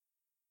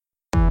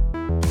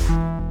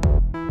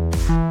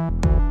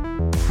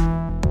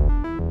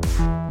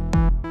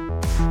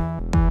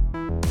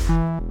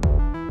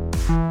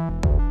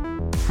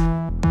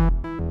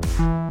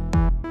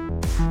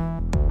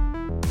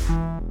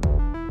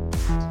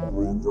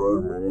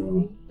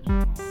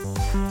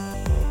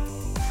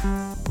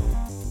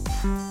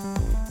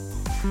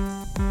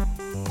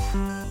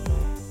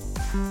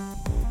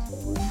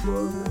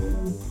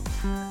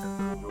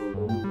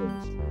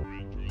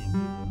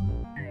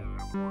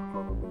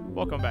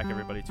Welcome back,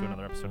 everybody, to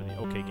another episode of the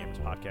OK Gamers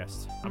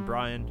Podcast. I'm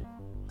Brian,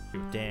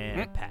 here with Dan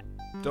and Pat.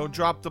 Don't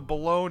drop the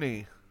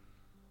baloney.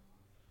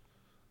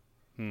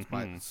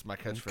 It's my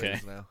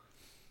catchphrase now.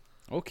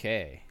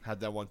 Okay.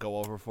 How'd that one go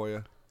over for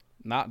you?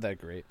 Not that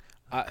great.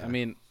 I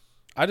mean,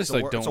 I just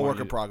don't It's a want work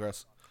in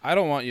progress. I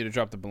don't want you to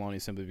drop the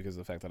baloney simply because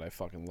of the fact that I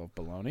fucking love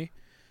baloney.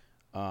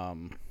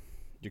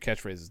 Your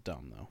catchphrase is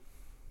dumb, though.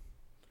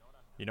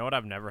 You know what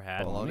I've never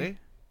had? Baloney?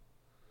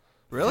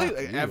 Really?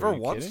 Fuck you, Ever are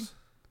you once? kidding?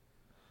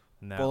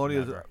 No, Bologna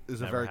never. is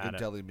a Never very had good it.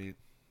 deli meat.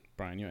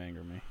 Brian, you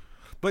anger me.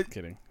 But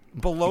Kidding. You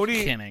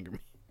bologna can't anger me.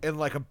 in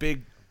like a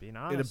big, Being in a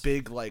honest.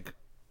 big like,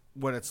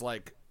 when it's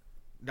like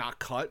not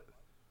cut,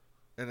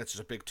 and it's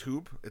just a big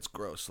tube. It's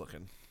gross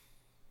looking.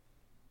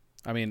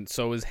 I mean,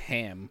 so is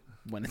ham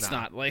when it's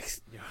not like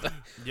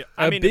Yeah,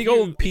 a big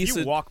old piece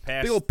of walk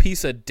past, big old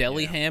piece of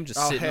deli ham just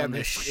sitting on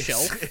this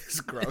shelf. It's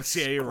gross.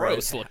 Yeah, you're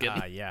Gross right.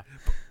 looking. yeah.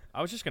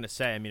 I was just gonna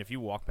say, I mean, if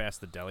you walk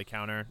past the deli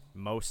counter,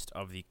 most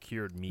of the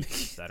cured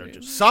meats that are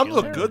just Some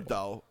look terrible. good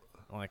though.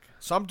 Like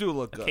Some do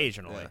look good.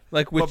 occasionally. Yeah.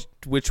 Like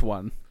which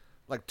one?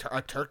 Like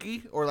a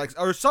turkey or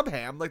some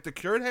ham, like the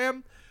cured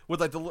ham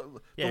with like the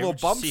Yeah, little you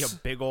just bumps. see a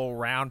big old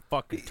round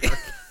fucking turkey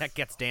that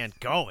gets Dan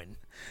going.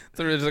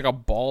 So there's like a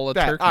ball of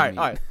Pat, turkey all right, meat.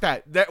 all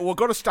right, Pat. We'll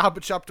go to Stop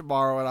and Shop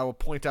tomorrow, and I will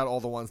point out all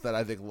the ones that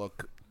I think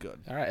look good.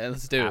 All right,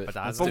 let's do it.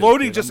 Appetizer. Let's do it,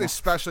 Bologna dude. just I'm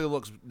especially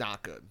looks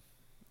not good.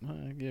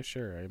 yeah,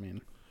 sure. I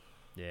mean,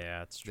 Yeah,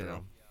 that's true.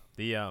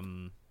 You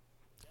know.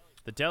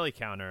 The deli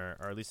counter,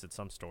 or at least at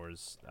some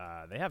stores,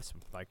 they have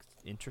some like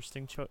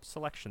interesting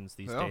selections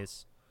these Yeah.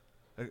 days.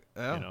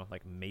 Yeah. You know,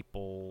 like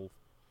maple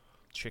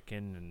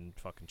chicken and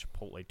fucking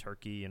chipotle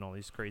turkey and all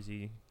these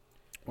crazy.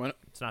 When-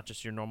 It's not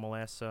just your normal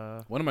ass.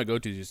 one of my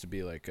go-tos used to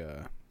be like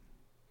it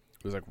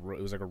was like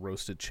a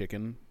roasted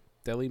chicken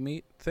deli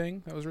meat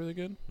thing that was really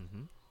good.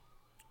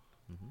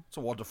 It's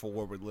a wonderful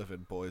world we live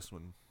in, boys.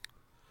 When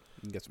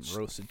You can get some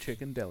roasted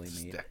chicken deli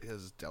meat.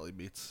 his deli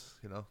meats,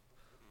 you know,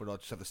 we don't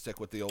just have to stick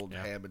with the old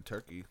Yeah. ham and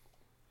turkey.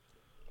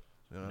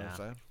 You know what Nah. I'm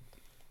saying?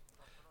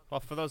 Well,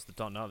 for those that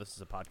don't know, this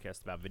is a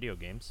podcast about video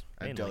games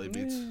And mainly.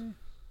 deli meats.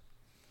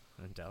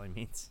 And deli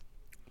meats.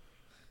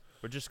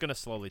 We're just gonna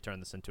slowly turn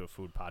this into a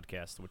food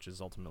podcast, which is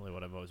ultimately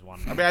what I've always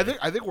wanted. I mean,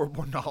 I think we're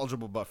more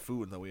knowledgeable about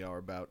food than we are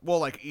about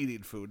like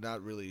eating food,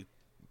 not really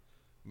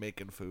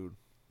making food.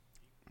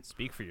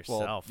 Speak for Well,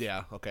 yourself.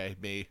 yeah, okay,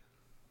 me.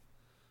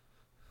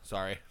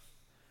 Sorry,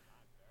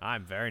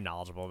 I'm very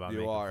knowledgeable about you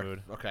making are.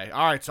 food. Okay,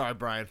 all right. Sorry,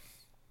 Brian.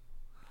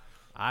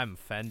 I'm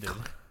offended.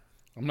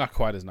 I'm not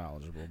quite as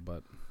knowledgeable,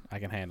 but I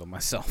can handle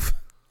myself.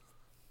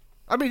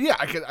 I mean, yeah,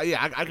 I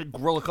could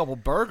grill a couple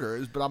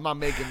burgers, but I'm not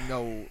making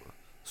no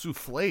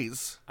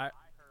souffles.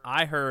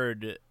 I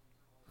heard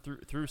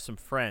through some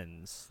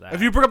friends that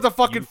If you bring up the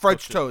fucking you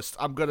French cooked it- toast,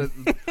 I'm gonna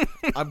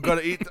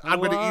eat the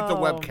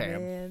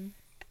webcam. Man.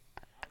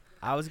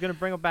 I was gonna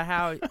bring up about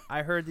how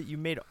I heard that you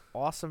made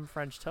awesome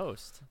French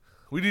toast,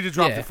 We need to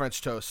drop Yeah. the French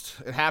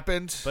toast. It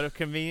happened. but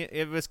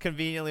it was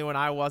conveniently when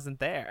I wasn't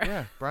there.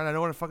 Yeah, Brian, I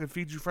don't want to fucking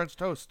feed you French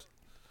toast.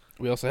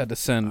 We also had to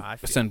send I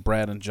feel- send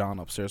Brad and John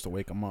upstairs to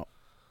wake them up.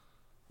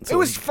 So It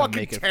was we can fucking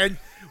make it-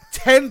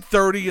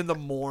 10:30 in the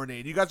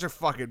morning. You guys are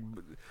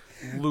fucking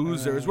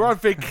losers. We're on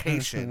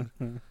vacation.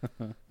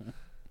 It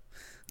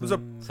was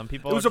a Some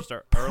people it was a just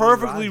are early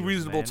perfectly risers,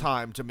 reasonable man.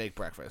 time to make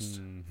breakfast.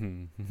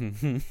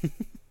 Mm-hmm.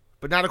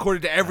 But not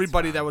according to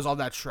everybody that was on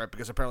that trip,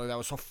 because apparently that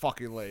was so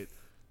fucking late.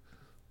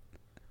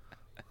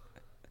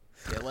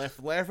 Yeah,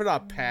 laugh it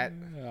up, Pat.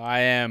 I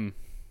am.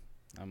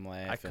 I'm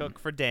laughing. I cook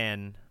for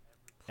Dan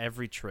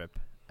every trip,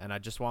 and I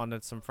just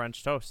wanted some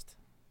French toast.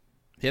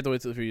 He had to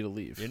wait for you to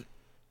leave.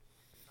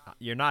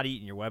 You're not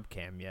eating your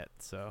webcam yet,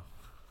 so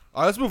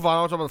All right, let's move on. I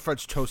don't want to talk about the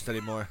French toast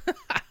anymore.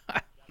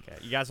 okay.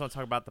 You guys want to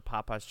talk about the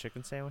Popeyes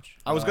chicken sandwich?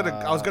 I was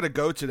gonna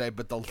go today,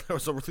 but there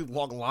was a really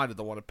long line at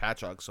the one at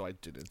Patchogue, so I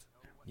didn't.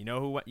 You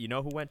know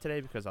who went today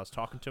because I was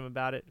talking to him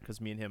about it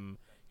because me and him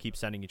keep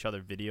sending each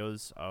other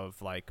videos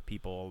of like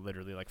people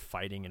literally like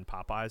fighting in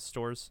Popeyes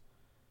stores.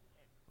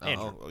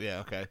 Andrew. Oh, yeah,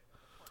 okay.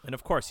 And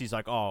of course he's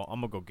like, "Oh,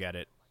 I'm gonna go get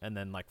it." And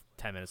then like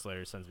 10 minutes later,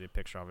 he sends me a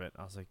picture of it.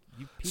 I was like,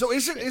 "You piece So of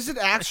is shit." it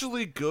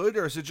actually good,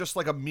 or is it just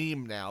like a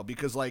meme now?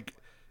 Because like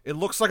it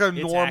looks like a It's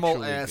normal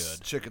actually ass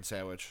good. chicken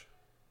sandwich.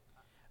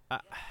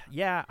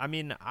 Yeah, I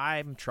mean,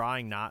 I'm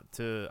trying not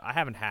to. I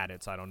haven't had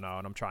it, so I don't know,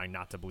 and I'm trying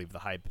not to believe the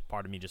hype.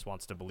 Part of me just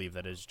wants to believe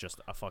that it's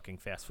just a fucking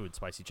fast food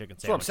spicy chicken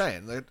That's what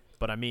sandwich. I'm saying.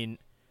 But I mean,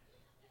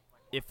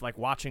 if like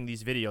watching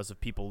these videos of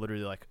people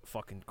literally like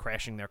fucking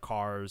crashing their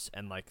cars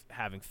and like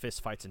having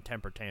fist fights and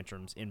temper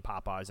tantrums in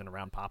Popeyes and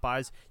around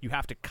Popeyes, you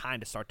have to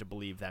kind of start to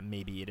believe that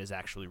maybe it is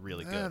actually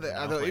really good.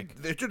 I you know know? Like,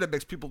 the internet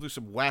makes people do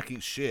some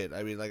wacky shit.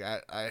 I mean, like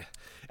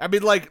I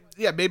mean, like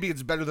yeah, maybe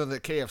it's better than the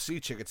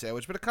KFC chicken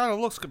sandwich, but it kind of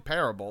looks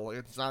comparable.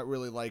 It's not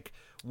really like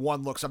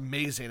one looks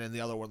amazing and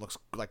the other one looks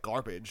like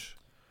garbage.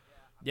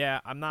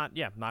 I'm not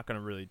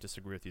gonna really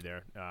disagree with you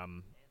there.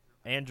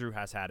 Andrew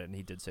has had it, and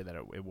he did say that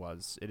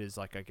it is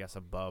like, I guess,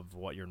 above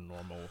what your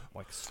normal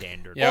like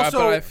standard. Yeah, Also-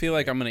 but I feel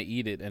like I'm gonna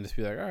eat it and just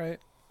be like, all right.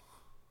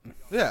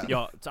 Yeah.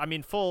 Yo, I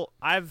mean,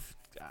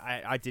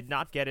 I did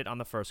not get it on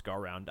the first go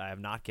around. I have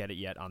not get it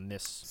yet on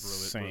this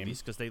Same.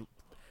 release because they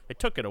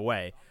took it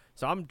away.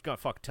 So I'm gonna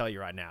tell you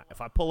right now, if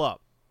I pull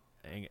up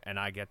and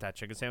I get that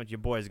chicken sandwich, your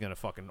boy's gonna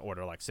fucking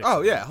order like 6.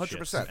 Oh, yeah, of those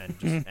 100%. shits and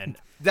just and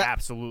That-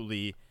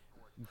 absolutely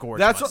gorge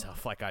That's what-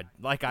 myself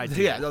like I did.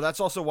 Yeah, no, that's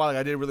also why like,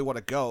 I didn't really want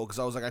to go because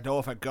I was like, I know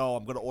if I go,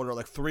 I'm gonna order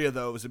like 3 of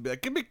those and be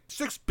like, give me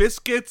 6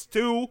 biscuits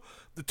too,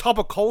 the tub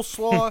of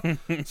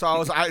coleslaw. So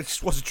I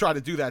just wasn't trying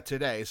to do that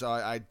today, so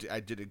I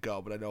didn't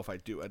go. But I know if I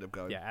do end up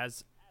going, Yeah,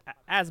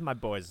 as my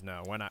boys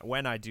know,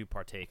 when I do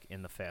partake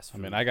in the fast I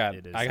food, mean, I got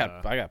it is, I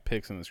got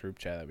pics in this group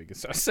chat that we can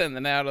start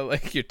sending out of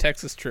like your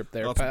Texas trip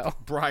there, Well, pal. it's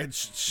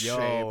Brian's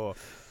shame.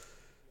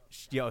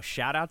 Yo,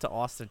 shout out to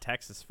Austin,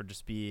 Texas for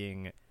just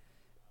being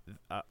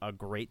a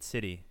great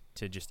city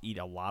to just eat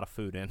a lot of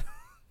food in.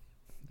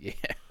 Yeah.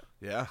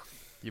 Yeah.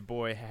 Your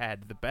boy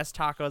had the best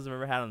tacos I've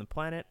ever had on the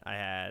planet. I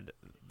had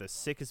the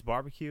sickest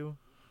barbecue,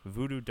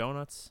 Voodoo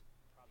Donuts.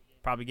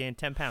 Probably gained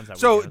 10 pounds that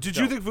So, weekend. did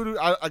you think Voodoo?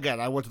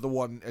 I went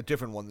to a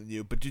different one than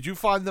you, but did you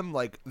find them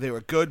like they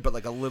were good, but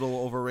like a little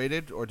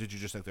overrated, or did you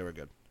just think they were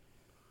good?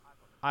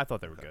 I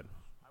thought they were good.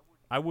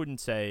 I wouldn't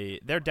say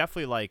they're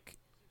definitely like.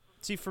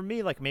 See, for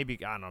me, like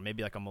maybe I don't know,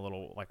 maybe like I'm a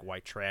little like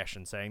white trash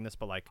in saying this,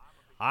 but like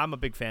I'm a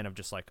big fan of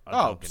just like a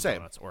Dunkin' same.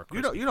 Donuts or a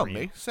You Krispy know Kreme.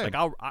 me, same.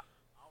 Like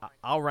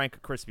I'll rank a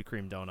Krispy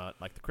Kreme donut,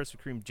 like the Krispy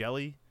Kreme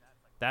jelly.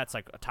 That's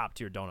like a top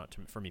tier donut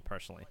for me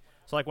personally.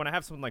 So like when I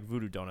have something like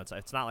Voodoo Donuts,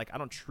 it's not like I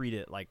don't treat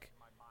it like.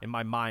 In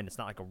my mind, it's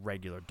not like a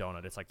regular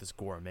donut. It's like this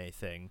gourmet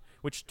thing,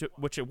 which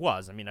it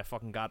was. I mean, I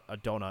fucking got a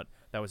donut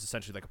that was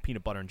essentially like a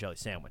peanut butter and jelly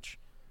sandwich,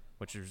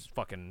 which was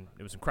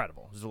it was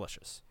incredible. It was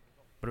delicious.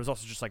 But it was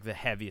also just like the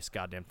heaviest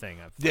goddamn thing.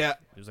 Yeah.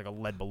 It was like a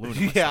lead balloon.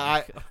 In my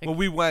Yeah. stomach. When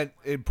we went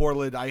in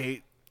Portland, I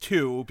ate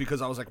 2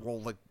 because I was like, well,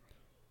 like.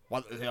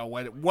 When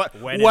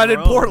in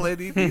Rome. Portland,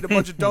 you eat a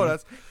bunch of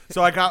donuts.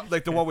 So I got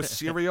like the one with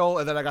cereal,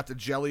 and then I got the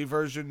jelly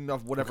version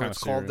of whatever kind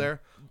it's of called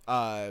there,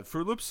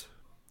 Fruit Loops,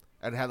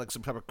 and it had like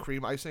some type of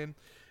cream icing,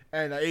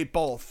 and I ate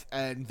both,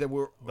 and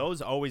then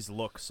Those always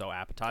look so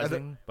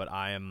appetizing, but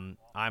I'm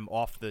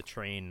off the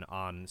train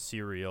on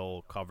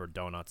cereal covered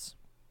donuts.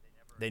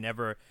 They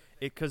never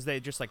because they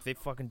just like they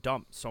fucking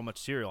dump so much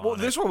cereal. Well, on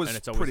this it, one was and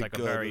it's always pretty like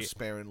good, a very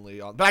sparingly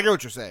on. But I get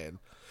what you're saying.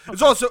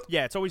 It's also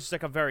yeah, it's always just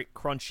like a very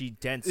crunchy,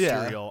 dense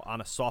Yeah. cereal on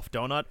a soft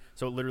donut.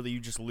 So literally, you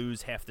just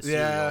lose half the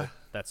Yeah. cereal.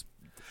 That's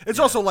it's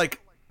yeah. also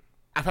like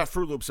I've had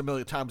Fruit Loops a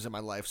million times in my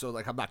life, so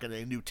like I'm not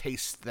getting a new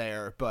taste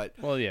there. But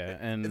Well, yeah,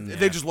 and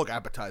they just look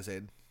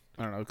appetizing.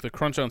 I don't know. The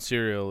crunch on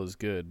cereal is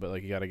good, but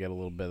like you got to get a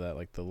little bit of that,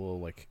 like the little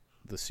like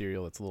the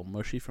cereal that's a little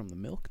mushy from the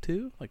milk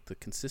too, like the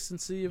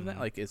consistency of that.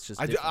 Like it's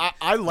just.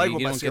 I like You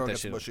when my don't get cereal that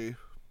gets shit. mushy.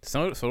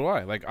 So do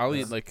I. Like I'll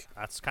eat like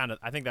that's kind of.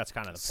 I think that's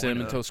kind of the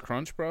cinnamon point. toast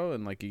crunch, bro,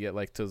 and like you get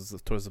like towards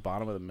the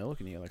bottom of the milk,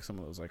 and you get like some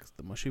of those like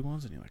the mushy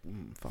ones, and you're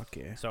like, fuck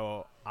yeah.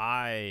 So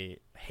I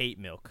hate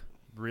milk.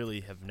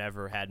 Really, have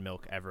never had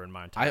milk ever in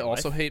my entire I life.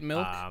 also hate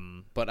milk,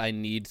 Um, but I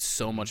need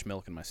so much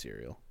milk in my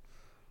cereal.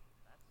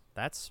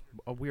 That's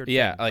a weird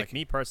Yeah, thing. like-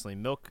 Me personally,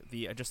 milk,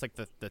 just like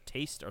the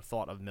taste or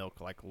thought of milk,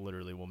 like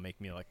literally will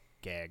make me like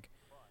gag.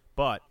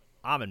 But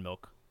almond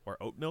milk or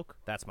oat milk,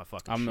 that's my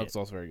fucking Almond shit. milk's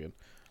also very good.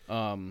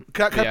 Can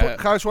yeah,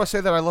 I just want to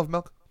say that I love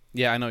milk?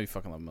 yeah, I know you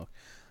fucking love milk.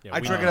 Yeah, I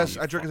we drink know it as-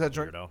 you I drink it as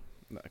fucking a drink. weirdo.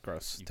 Nah,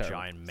 gross. You Terrible.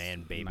 giant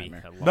man baby.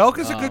 Nightmare. I love Milk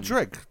it. is a good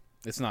drink.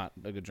 It's not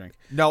a good drink.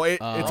 No,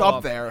 it's Well,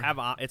 up there.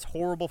 It's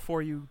horrible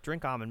for you.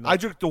 Drink almond milk. I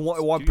drink the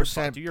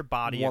 1%. Do your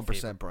body a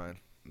 1%, Brian.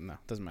 No,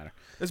 doesn't matter.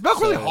 Is milk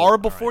really So-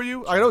 horrible All for right,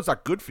 you? I know it's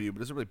not good for you,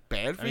 but is it really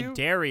bad for I mean, you?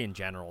 dairy in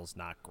general is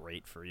not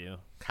great for you.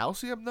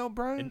 Calcium, no,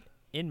 Brian.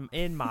 In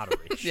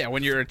moderation. Yeah,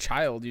 when you're a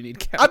child, you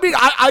need I mean,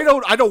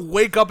 I don't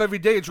wake up every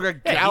day and drink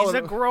a Yeah, gallon.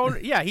 he's a grown.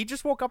 Yeah, he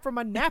just woke up from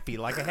a nappy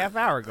like a half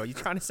hour ago. You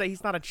trying to say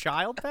he's not a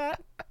child,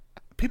 Pat?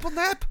 People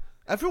nap.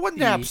 Everyone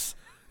naps.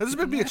 This has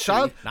been me a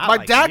child. Not My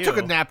like dad took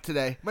a you. nap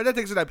today. My dad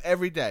takes a nap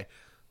every day.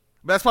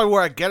 That's probably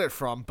where I get it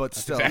from, but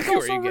still. exactly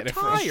where you also get it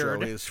from. retired.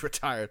 Sure, he's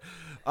retired.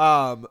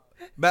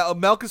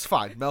 Milk is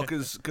fine. Milk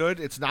is good.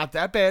 It's not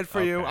that bad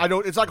for you. Okay. I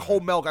don't. It's like whole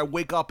milk. I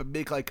wake up and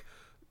make like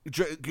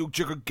drink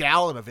a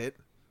gallon of it.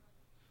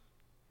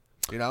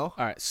 You know.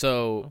 All right,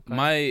 so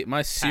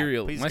my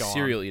cereal please my go on.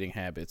 cereal eating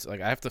habits,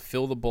 like I have to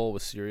fill the bowl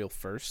with cereal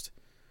first,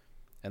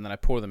 and then I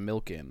pour the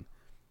milk in,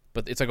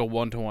 but it's like a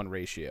 1-to-1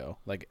 ratio.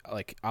 Like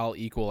I'll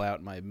equal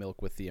out my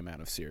milk with the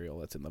amount of cereal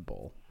that's in the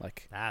bowl.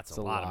 Like That's it's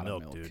a lot of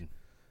milk, dude.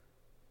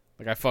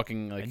 Like I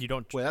fucking like And you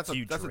don't. Wait, do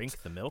you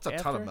drink the milk? That's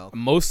a ton of after?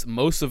 milk.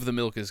 most of the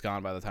milk is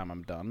gone by the time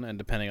I'm done, and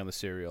depending on the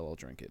cereal, I'll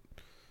drink it.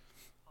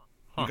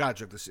 You gotta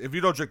drink this. If you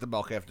don't drink the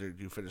milk after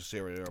you finish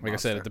cereal, you're a Like I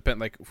said, it monster. depends.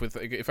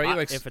 Like if I eat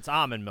like if it's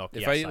almond milk,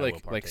 if yes, I eat will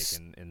like partake s-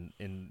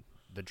 in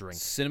the drink.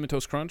 cinnamon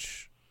toast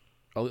crunch,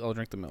 I'll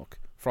drink the milk.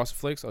 Frosted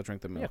Flakes, I'll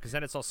drink the Yeah, milk. because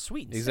then it's all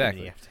sweet. And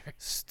Exactly. cinnamony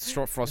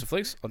after. Frosted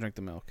Flakes, I'll drink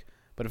the milk.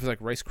 But if it's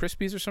like Rice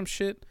Krispies or some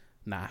shit,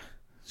 nah.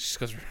 Just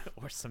because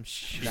or some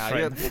shit. Nah, right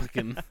yeah. in the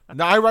fucking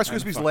No, I had Rice Right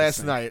in the Krispies fucking last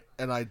sink. night,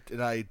 and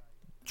I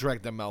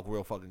drank them milk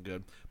real fucking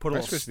good. Put a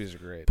Rice little Krispies are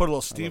great. put a little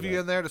I love stevia that.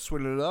 in there to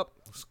sweeten it up.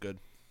 It's good.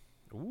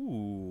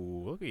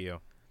 Ooh, look at you.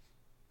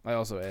 I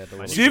also add a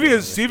little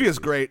Stevia is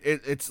great.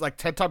 It's like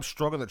 10 times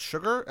stronger than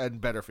sugar and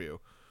better for you.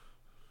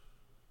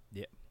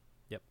 Yep.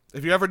 Yep.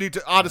 If you ever need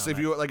to, honestly, if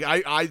that. you like,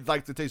 I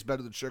like to taste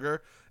better than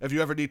sugar. If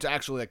you ever need to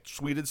actually like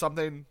sweeten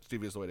something,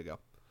 stevia is the way to go.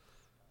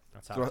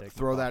 That's how I take my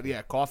Throw that, coffee.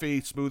 yeah,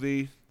 coffee,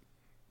 smoothie,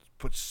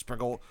 put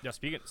sprinkle. Yeah,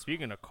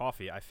 speaking of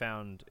coffee, I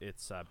found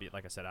it's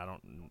like I said, I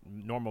don't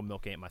normal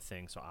milk ain't my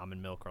thing. So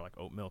almond milk or like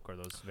oat milk or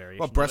those variations.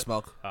 Well, of breast it.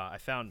 milk. I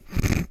found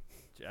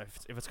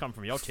if it's coming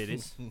from your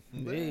titties,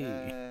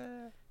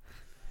 Hey.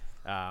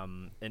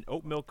 an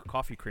oat milk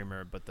coffee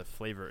creamer, but the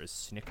flavor is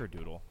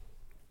Snickerdoodle.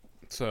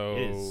 So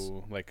is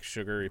like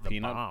sugary the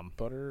peanut bomb.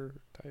 butter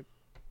type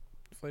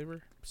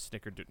flavor.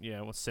 Snickerdoodle,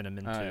 yeah, with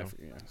cinnamon too.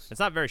 Yes. It's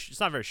not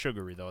very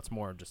sugary though. It's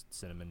more just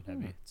cinnamon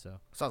heavy. So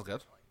Sounds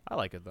good. I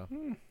like it though.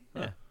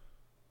 Yeah.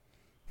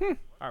 All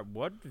right,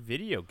 what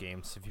video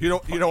games have You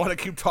you? don't want to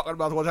keep talking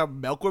about the one time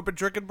milk we've been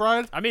drinking,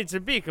 Brian? I mean, to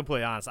be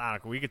completely honest, I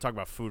don't. We could talk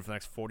about food for the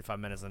next 45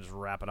 minutes and just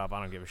wrap it up.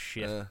 I don't give a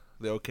shit.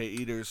 The okay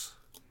eaters.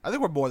 I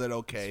think we're more than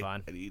okay It's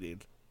fine. at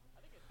eating.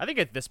 I think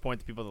at this point,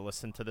 the people that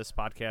listen to this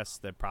podcast,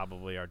 they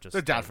probably are just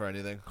They're down like, for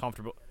anything.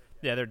 comfortable.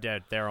 Yeah, they're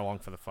dead. They're along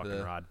for the fucking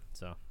Yeah. ride.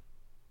 So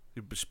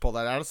You just pull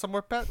that out of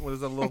somewhere, Pat? What is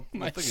that little,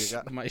 My, little thing you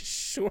got? my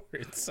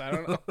shorts. I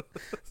don't know.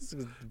 This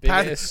is a big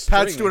Pat's ass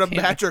string doing a I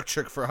can't- magic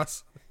trick for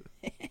us.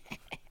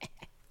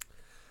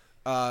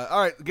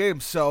 All right, game.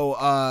 So,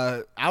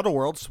 Outer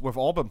Worlds, we've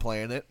all been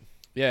playing it.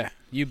 Yeah,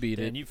 you beat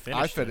it. and you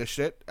finished. I finished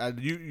it, and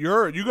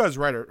you guys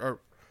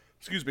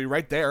excuse me,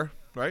 right there,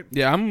 right?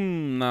 Yeah,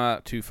 I'm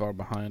not too far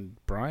behind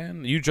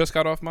Brian. You just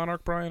got off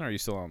Monarch, Brian? Or are you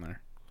still on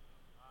there?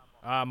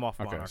 I'm off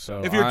Okay, Monarch.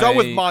 so If you're done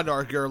with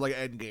Monarch, you're like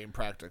end game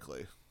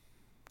practically.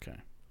 Okay.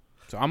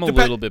 So I'm a Depen-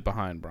 little bit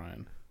behind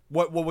Brian.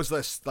 What was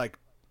this like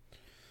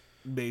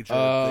major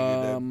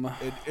thing you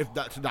did? If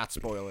not to not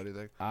spoil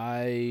anything.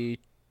 I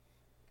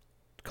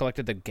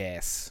collected the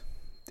gas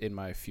in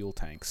my fuel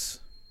tanks.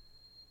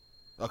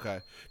 Okay.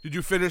 Did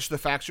you finish the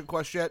faction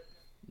quest yet?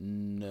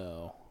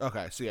 No.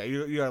 Okay, so yeah,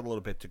 you got a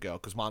little bit to go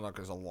because Monarch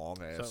is a long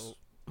ass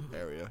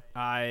area.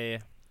 I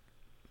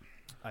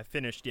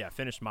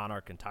finished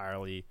Monarch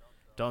entirely.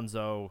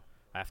 Dunzo.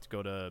 I have to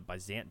go to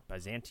Byzantium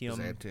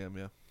Byzantium,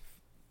 yeah.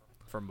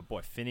 for my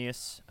boy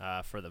Phineas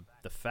for the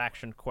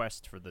faction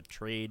quest for the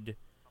trade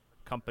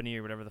company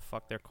or whatever the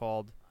fuck they're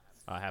called.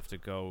 I have to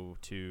go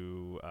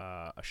to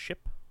a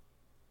ship.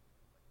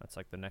 That's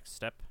like the next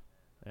step.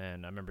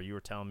 And I remember you were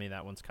telling me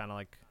that one's kind of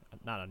like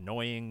not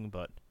annoying,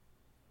 but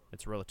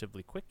it's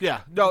relatively quick.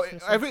 Yeah, no,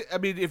 Yes, yes, I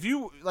mean, if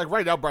you like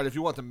right now, Brian, if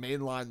you want to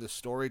mainline the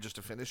story just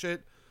to finish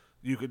it,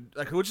 you could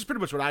like, which is pretty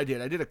much what I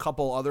did. I did a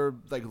couple other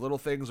like little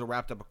things, or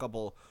wrapped up a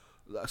couple,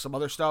 some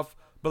other stuff.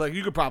 But like,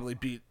 you could probably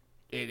beat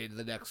it in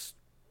the next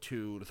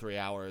 2 to 3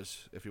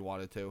 hours if you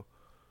wanted to.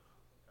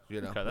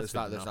 You know, Okay, that's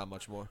good to there's know. not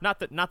much more. Not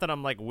that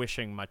I'm like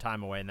wishing my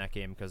time away in that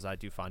game because I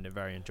do find it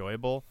very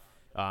enjoyable.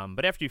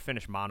 But after you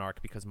finish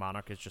Monarch, because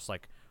Monarch is just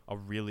like a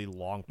really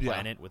long Yeah.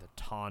 planet with a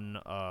ton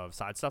of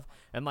side stuff,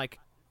 and like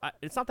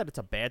it's not that it's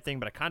a bad thing,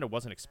 but I kind of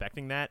wasn't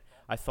expecting that.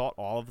 I thought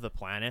all of the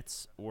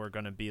planets were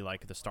gonna be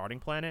like the starting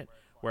planet,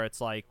 where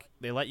it's like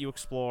they let you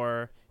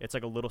explore. It's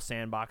like a little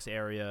sandbox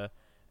area,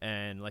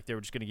 and like they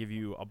were just gonna give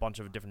you a bunch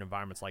of different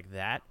environments like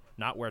that.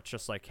 Not where it's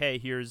just like, hey,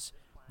 here's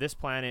this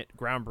planet,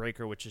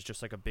 Groundbreaker, which is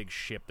just like a big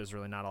ship. There's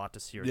really not a lot to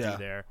see or Yeah. do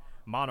there.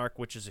 Monarch,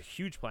 which is a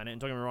huge planet. And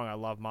don't get me wrong, I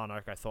love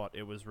Monarch. I thought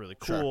it was really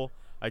Sure. cool.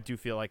 I do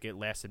feel like it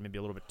lasted maybe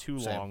a little bit too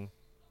Same. long.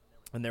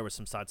 And there was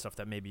some side stuff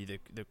that maybe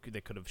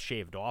they could have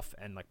shaved off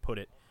and like put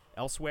it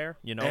elsewhere.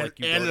 You know, And, like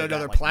you go and to that,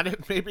 another like-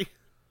 planet, maybe.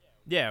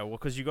 Yeah, well,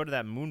 because you go to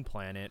that moon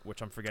planet,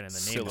 which I'm forgetting the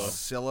name Scylla. of.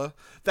 Scylla.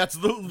 That's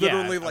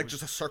literally I like was-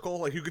 just a circle.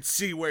 Like you could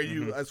see where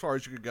you, as far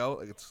as you could go.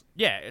 Like it's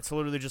Yeah, it's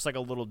literally just like a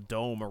little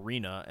dome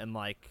arena, and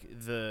like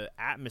the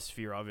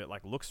atmosphere of it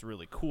like looks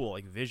really cool,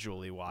 like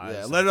visually wise.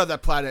 yeah. Like, Landing on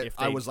that planet, if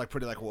I they- was like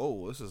pretty like,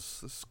 whoa, this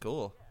is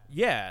cool.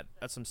 Yeah,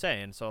 that's what I'm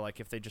saying. So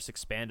like if they just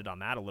expanded on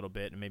that a little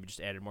bit and maybe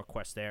just added more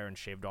quests there and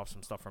shaved off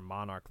some stuff from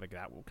Monarch, like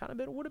that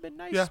would have been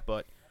nice. Yeah.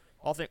 But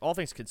all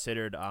things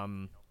considered,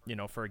 you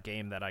know, for a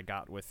game that I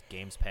got with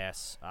Games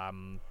Pass,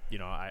 you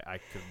know, I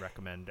could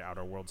recommend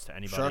Outer Worlds to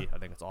anybody. Sure. I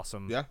think it's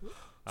awesome. Yeah.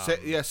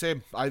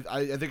 Same. I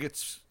think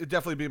it'd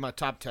definitely be my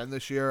top 10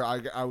 this year.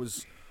 I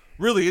was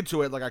really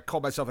into it. Like I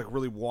called myself like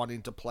really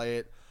wanting to play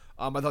it.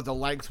 I thought the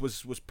length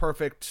was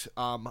perfect.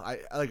 I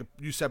like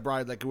you said,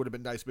 Brian, like it would have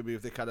been nice maybe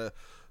if they kind of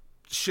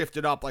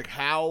shifted up like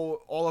how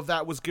all of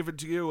that was given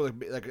to you,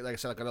 like I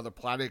said, like another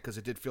planet, because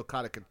it did feel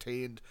kind of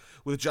contained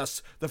with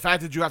just the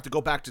fact that you have to go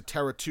back to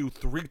Terra 2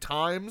 3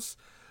 times.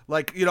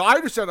 Like, you know, I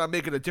understand I'm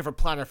making a different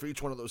planet for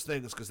each one of those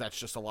things because that's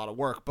just a lot of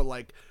work. But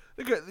like,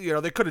 they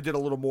could have did a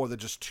little more than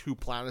just 2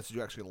 planets that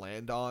you actually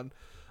land on.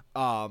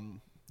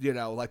 You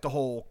know, like the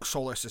whole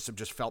solar system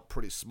just felt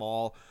pretty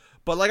small.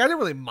 But like I didn't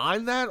really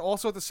mind that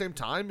also at the same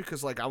time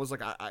because like I was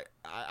like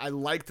I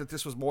liked that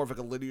this was more of like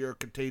a linear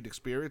contained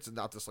experience and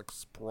not this like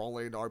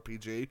sprawling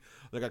RPG.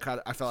 Like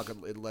I felt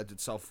like it led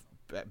itself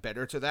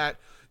better to that,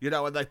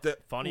 and like the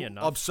Funny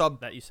enough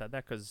that you said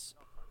that because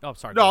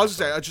sorry. No, I was just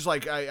saying, just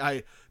like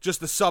I just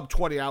the sub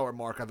 20-hour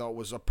mark I thought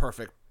was a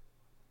perfect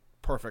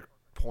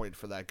point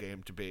for that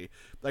game to be.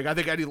 Like I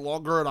think any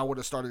longer and I would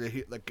have started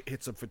to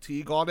hit some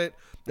fatigue on it.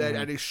 Then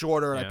any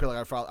shorter, and I feel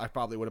like I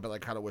probably would have been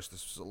like kind of wish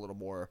this was a little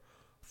more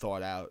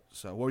thought out.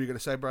 So what were you gonna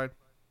say, Brian?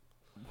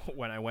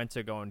 When I went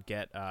to go and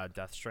get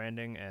Death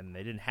Stranding and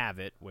they didn't have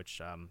it, which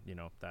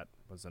that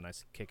was a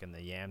nice kick in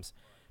the yams.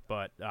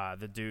 But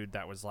the dude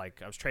that was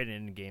like, I was trading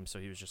in the game, so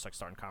he was just like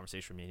starting a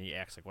conversation with me, and he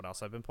asked like what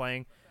else I've been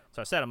playing.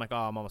 So I said, I'm like,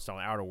 I'm almost done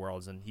with Outer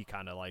Worlds, and he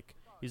kind of like,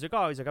 he's like,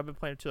 I've been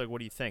playing it too. Like, what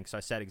do you think? So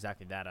I said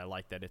exactly that. I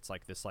like that it's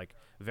like this like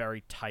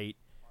very tight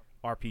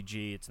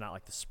RPG. It's not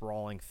like the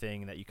sprawling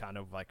thing that you kind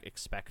of like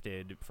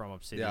expected from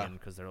Obsidian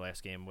because their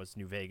last game was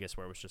New Vegas,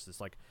 where it was just this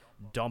like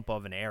dump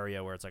of an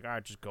area where it's like, all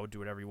right, just go do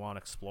whatever you want,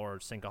 explore,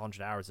 sink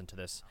 100 hours into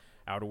this.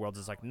 Outer Worlds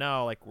is like,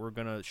 no, like we're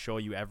gonna show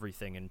you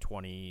everything in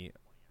 20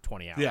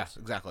 hours. Yeah,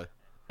 exactly.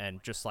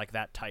 And just like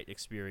that tight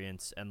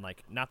experience, and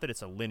like not that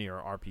it's a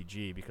linear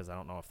RPG because I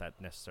don't know if that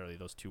necessarily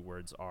those two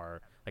words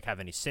are like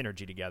have any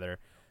synergy together.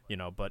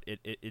 But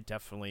it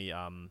definitely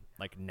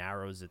like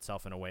narrows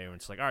itself in a way where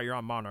it's like, all right, you're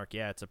on Monarch,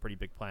 yeah, it's a pretty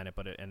big planet,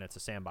 and it's a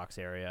sandbox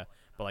area,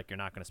 but like you're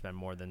not going to spend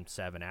more than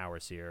 7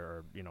 hours here,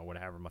 or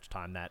whatever much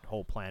time that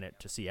whole planet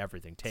to see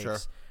everything takes. Sure.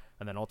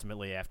 And then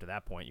ultimately after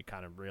that point, you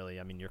kind of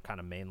really, you're kind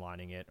of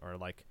mainlining it, or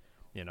like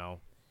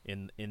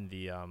in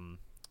the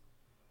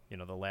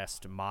the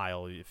last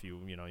mile, if you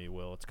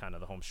will, it's kind of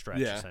the home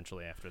stretch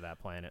essentially after that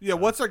planet. Yeah,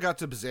 once I got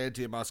to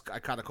Byzantium, I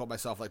kind of called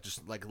myself like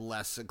just like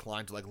less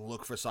inclined to like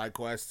look for side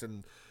quests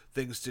and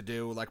things to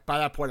do. Like by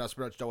that point, I was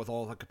pretty much done with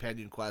all the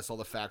companion quests, all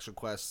the faction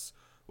quests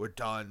were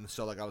done.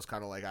 So like I was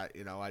kind of like I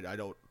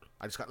don't.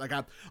 I just got like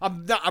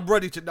I'm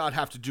ready to not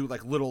have to do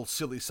like little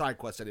silly side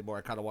quests anymore.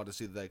 I kind of want to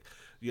see like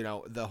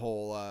the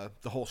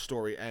whole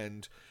story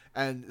end.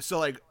 And so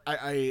like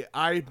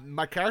I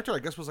my character I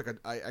guess was like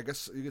I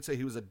guess you could say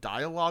he was a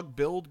dialogue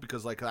build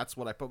because like that's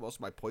what I put most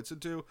of my points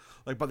into.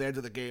 Like by the end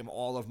of the game,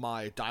 all of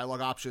my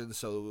dialogue options,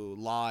 so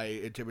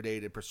lie,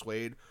 intimidate, and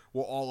persuade,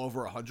 were all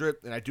over 100.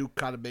 And I do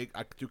kind of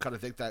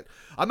think that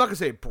I'm not gonna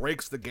say it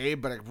breaks the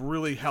game, but it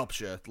really helps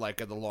you like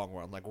in the long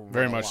run. Like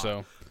very much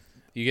so.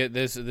 You get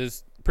there's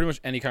pretty much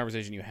any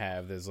conversation you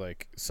have, there's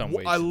like some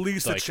way at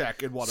least like, a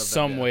check in one of them.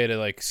 Some way to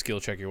like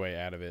skill check your way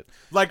out of it.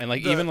 Like and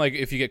like even like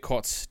if you get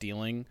caught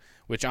stealing,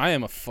 which I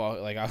am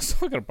like I was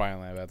talking to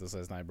Brian about this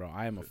last night, bro.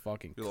 I am a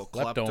fucking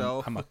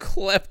klepto. I'm a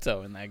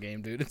klepto in that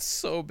game, dude. It's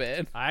so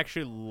bad. I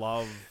actually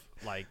love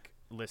like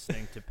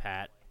listening to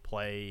Pat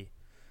play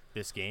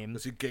this game.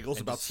 Because he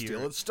giggles about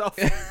stealing stuff.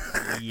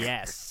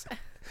 Yes.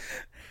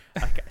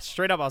 Like,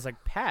 straight up, I was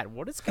like, Pat,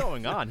 what is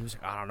going on? He was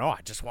like, I don't know.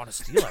 I just want to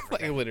steal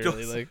everything. Like,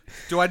 literally,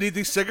 do I need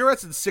these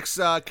cigarettes and 6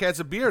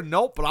 cans of beer?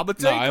 Nope, but I'm gonna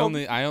take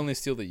them. I only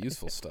steal the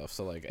useful stuff.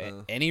 So like,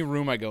 any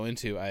room I go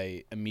into,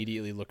 I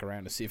immediately look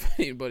around to see if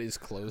anybody's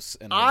close,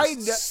 and I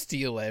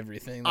steal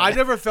everything. I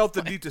never felt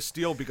the need to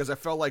steal because I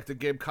felt like the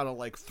game kind of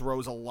like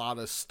throws a lot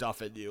of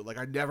stuff at you. Like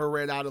I never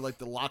ran out of like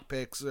the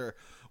lockpicks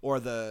or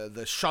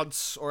the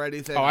shunts or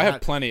anything. Oh, I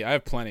have plenty.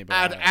 But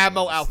I had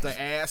ammo out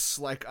the ass.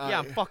 Like yeah,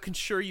 I'm fucking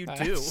sure you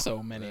do.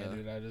 So many,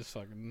 dude. I just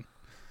fucking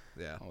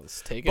I'll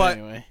just take it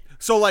anyway.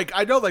 So like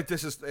I know like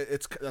that's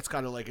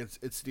kind of like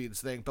it's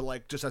Dean's thing, but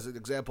like just as an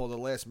example, the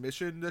last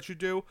mission that you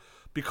do,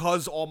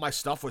 because all my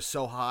stuff was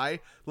so high,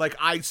 like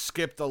I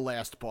skipped the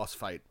last boss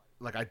fight.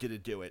 Like I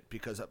didn't do it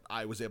because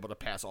I was able to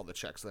pass all the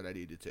checks that I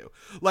needed to.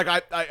 Like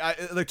I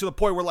like to the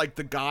point where like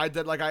the guide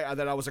that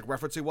I was like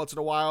referencing once in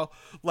a while,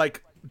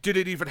 like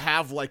didn't even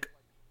have like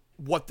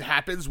what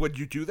happens when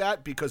you do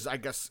that, because I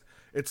guess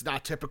it's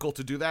not typical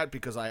to do that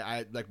because I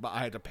had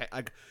to pay.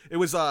 Like it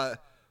was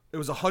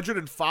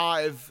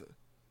 105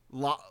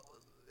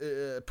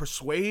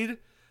 persuade,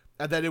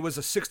 and then it was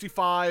a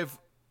 65,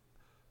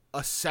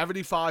 a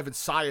 75 in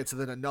science,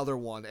 and then another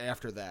one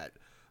after that.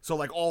 So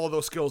like all of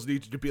those skills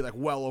needed to be like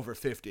well over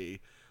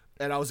 50,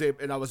 and I was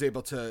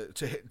able to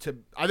hit.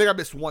 I think I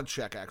missed one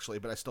check actually,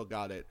 but I still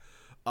got it.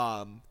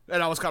 And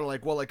I was kind of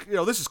like, well, like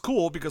this is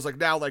cool because like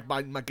now like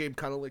my game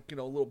kind of like a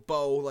little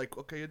bow, like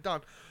okay, you're done.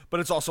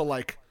 But it's also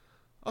like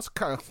that's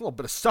kind of a little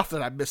bit of stuff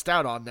that I missed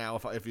out on now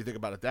if you think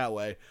about it that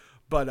way.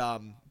 But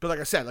like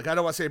I said, like I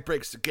don't want to say it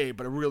breaks the game,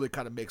 but it really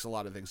kind of makes a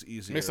lot of things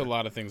easier. Makes a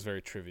lot of things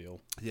very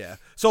trivial. Yeah.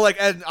 So like,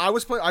 and I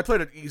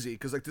played it easy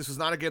because like this was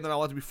not a game that I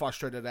wanted to be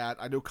frustrated at.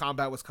 I knew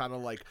combat was kind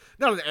of like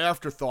not an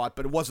afterthought,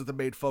 but it wasn't the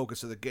main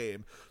focus of the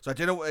game. So I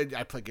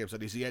played games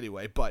on easy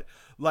anyway, but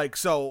like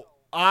so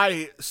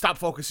I stopped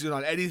focusing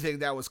on anything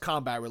that was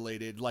combat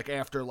related. Like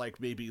after like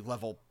maybe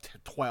level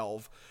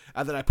 12,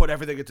 and then I put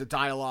everything into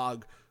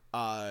dialogue.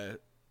 What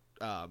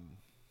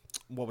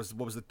was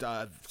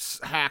the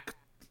hack?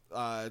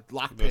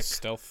 Lockpick,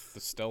 the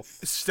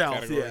stealth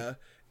category. Yeah,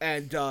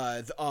 and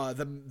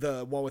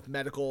the one with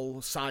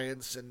medical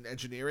science and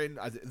engineering,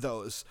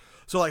 those.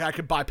 So like I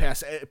could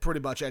bypass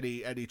pretty much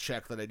any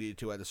check that I needed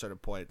to at a certain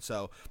point.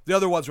 So the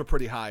other ones were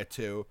pretty high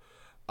too.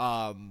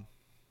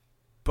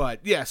 But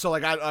yeah, so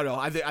like I don't know.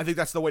 I think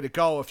that's the way to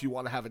go if you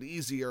want to have an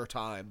easier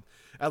time.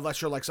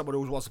 Unless you're like someone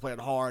who wants to play it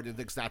hard and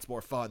thinks that's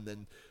more fun,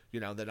 then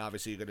then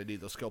obviously you're gonna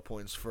need those skill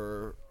points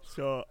for.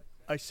 So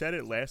I said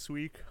it last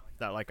week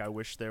that like I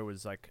wish there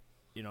was like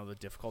the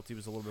difficulty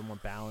was a little bit more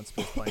balanced,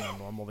 because playing on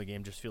normal the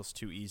game just feels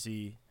too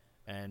easy.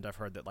 And I've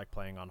heard that like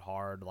playing on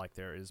hard, like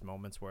there is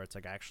moments where it's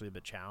like actually a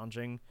bit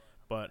challenging.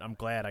 But I'm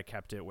glad I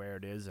kept it where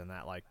it is, and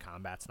that like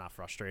combat's not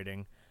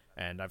frustrating.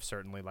 And I've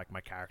certainly like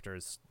my character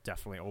is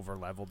definitely over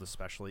leveled,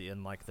 especially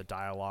in like the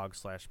dialogue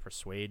 /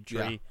 persuade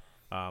tree.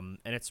 Yeah. And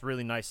it's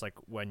really nice like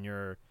when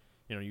you're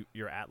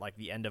you're at like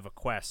the end of a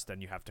quest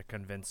and you have to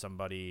convince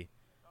somebody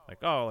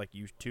like, oh, like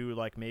you two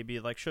like maybe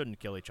like shouldn't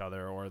kill each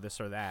other or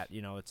this or that.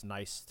 It's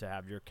nice to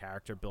have your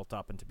character built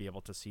up and to be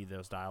able to see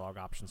those dialogue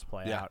options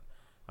play out.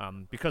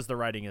 Because the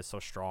writing is so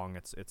strong,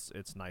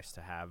 it's nice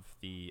to have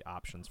the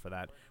options for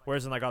that.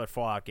 Whereas in like other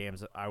Fallout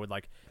games, I would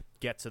like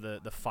get to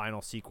the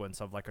final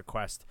sequence of like a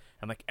quest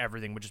and like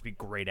everything would just be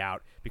grayed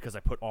out because I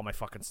put all my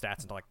fucking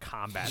stats into like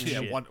combat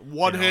shit.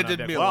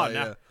 One-handed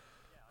melee.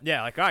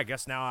 Yeah, like I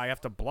guess now I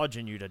have to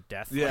bludgeon you to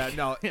death. Yeah, like,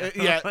 no,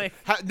 like,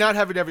 not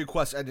having every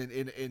quest end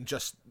in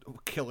just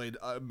killing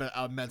an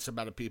immense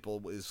amount of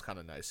people is kind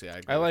of nice.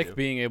 Yeah, I like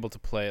being able to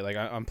play like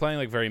I'm playing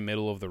like very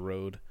middle of the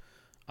road.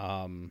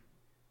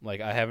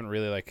 Like I haven't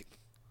really like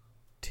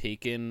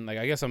taken like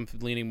I guess I'm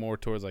leaning more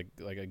towards like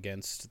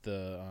against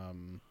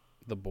the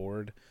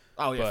board.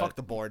 Oh yeah, fuck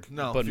the board.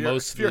 No, but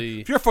if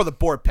you're for the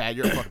board pad,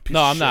 you're a fucking piece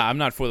No, of I'm shit. not. I'm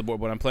not for the board.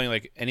 But I'm playing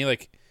like any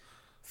like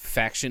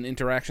faction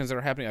interactions that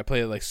are happening. I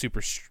play like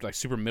super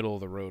middle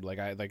of the road. Like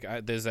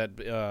I there's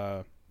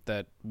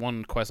that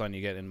one quest line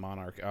you get in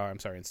Monarch.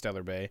 In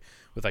Stellar Bay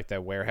with like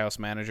that warehouse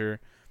manager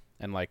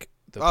and like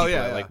the people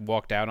that like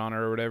walked out on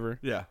her or whatever.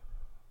 Yeah,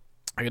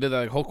 I did that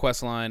like, whole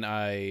quest line.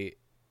 I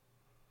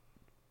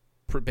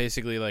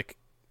basically like.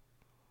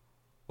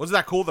 Wasn't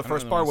that cool? The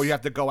first part where you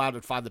have to go out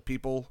and find the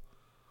people,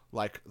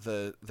 like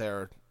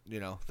their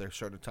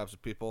certain types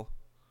of people.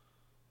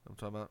 I'm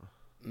talking about.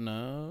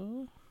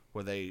 No.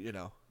 Where they,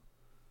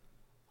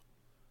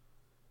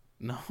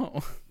 No.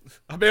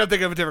 I mean, I'm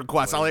thinking of a different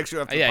quest. I'll actually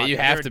have to. Yeah, you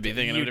have to be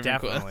thinking of a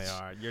different quest. You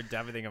definitely are. You're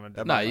definitely thinking of a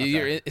different quest.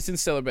 No, it's in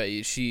Stellar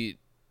Bay.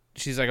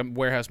 She's like a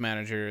warehouse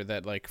manager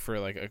that like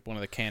for like one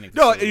of the canning.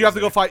 No, you have to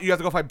go find. You have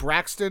to go find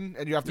Braxton,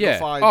 and you have to go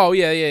find. Oh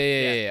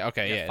yeah.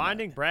 Okay, yeah.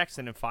 Finding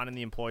Braxton and finding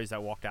the employees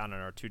that walk down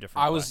are two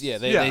different. quests.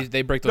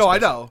 They break those. No,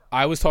 quests. I know.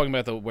 I was talking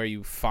about where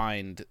you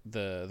find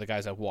the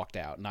guys that walked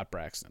out, not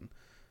Braxton.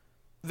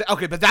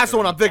 Okay, but that's the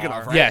one I'm thinking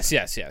of, right? Yes.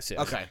 Okay.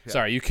 Yeah.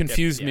 Sorry, you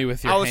confused me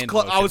with your hand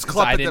I was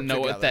clumping I didn't know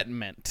together. what that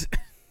meant.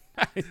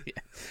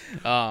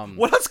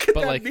 What else could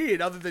that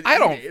mean other than I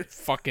don't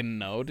fucking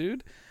know,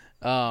 dude.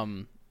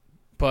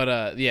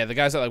 But the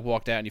guys that like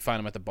walked out and you find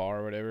them at the bar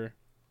or whatever.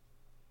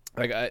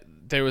 Like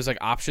there was like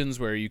options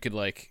where you could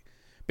like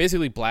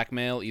basically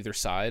blackmail either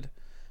side.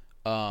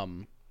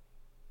 So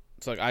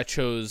like I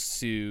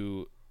chose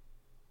to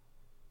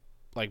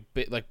like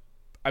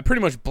I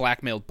pretty much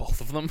blackmailed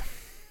both of them.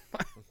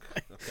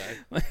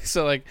 Okay.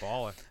 So like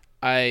baller.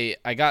 I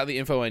got the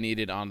info I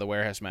needed on the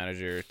warehouse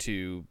manager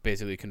to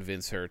basically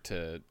convince her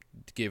to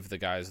give the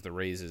guys the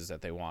raises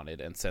that they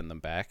wanted and send them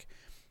back.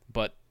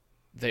 But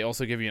they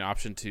also give you an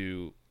option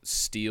to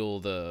steal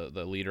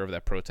the leader of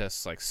that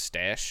protest's like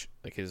stash,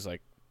 like his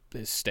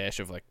stash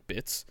of like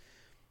bits,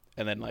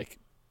 and then like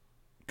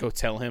go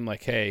tell him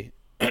like, hey,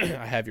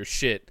 I have your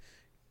shit,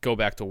 go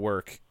back to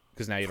work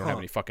because now you don't have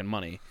any fucking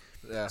money.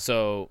 Yeah.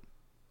 So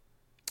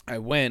I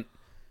went.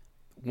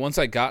 Once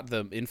I got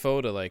the info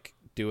to like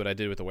do what I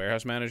did with the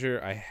warehouse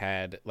manager, I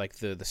had like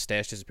the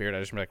stash disappeared. I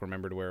just like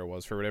remembered where it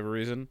was for whatever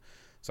reason.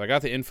 So I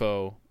got the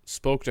info,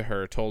 spoke to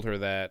her, told her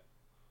that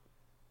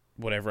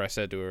whatever I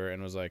said to her,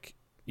 and was like,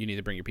 "You need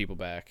to bring your people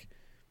back."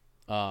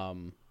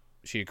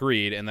 She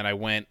agreed, and then I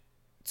went,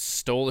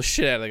 stole the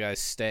shit out of the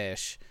guy's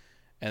stash,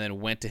 and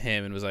then went to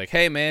him and was like,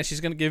 "Hey man, she's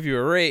gonna give you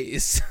a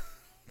raise."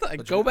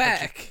 Like, go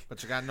back.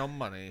 But you got no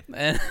money.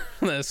 And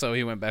so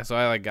he went back. So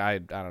I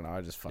don't know.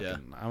 I just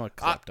fucking, I'm a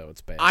klepto.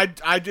 It's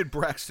bad. I did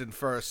Braxton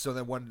first. So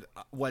then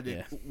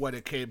when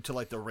it came to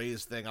like the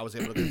raise thing, I was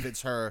able to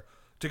convince her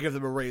to give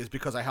them a raise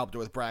because I helped her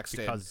with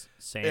Braxton.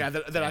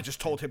 Then I just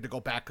told him to go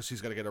back because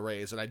he's gonna get a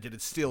raise, and I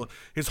didn't steal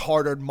his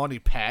hard-earned money,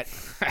 Pat.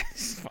 I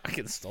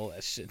fucking stole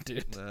that shit,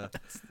 dude.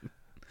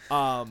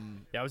 I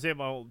was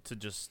able to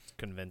just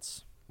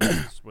convince.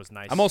 Which was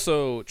nice. I'm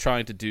also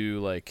trying to do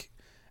like.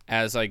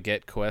 As I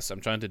get quests,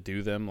 I'm trying to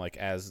do them like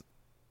as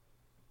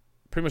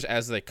pretty much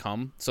as they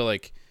come. So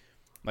like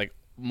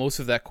most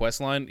of that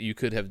quest line you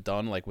could have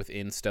done like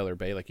within Stellar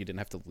Bay, like you didn't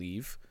have to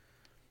leave.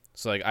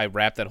 So like I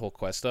wrapped that whole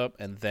quest up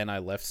and then I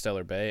left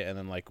Stellar Bay and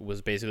then like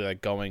was basically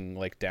like going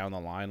like down the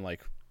line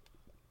like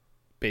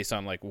based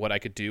on like what I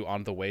could do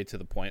on the way to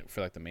the point for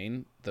like the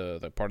main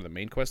the part of the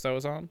main quest I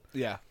was on.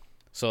 Yeah.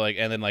 So like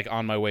and then like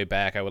on my way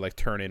back I would like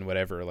turn in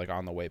whatever like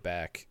on the way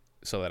back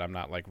so that I'm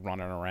not like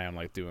running around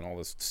like doing all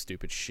this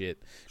stupid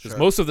shit. Because Sure.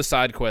 most of the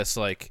side quests,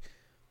 like,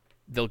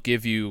 they'll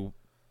give you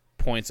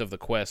points of the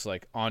quest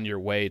like on your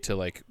way to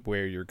like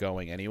where you're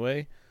going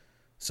anyway.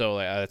 So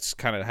like, that's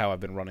kind of how I've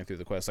been running through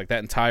the quest. Like that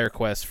entire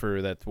quest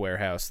for that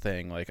warehouse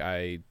thing, like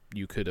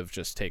you could have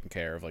just taken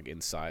care of like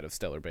inside of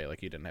Stellar Bay.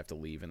 Like you didn't have to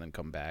leave and then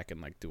come back and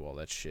like do all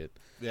that shit.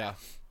 Yeah.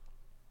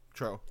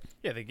 True.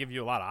 Yeah, they give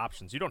you a lot of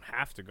options. You don't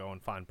have to go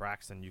and find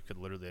Braxton. You could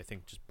literally, I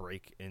think, just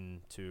break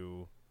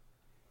into.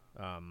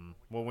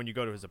 Well, when you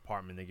go to his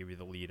apartment, they give you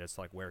the lead as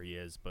to, like where he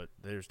is. But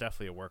there's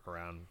definitely a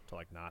workaround to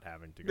like not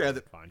having to go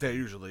and find there him.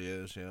 usually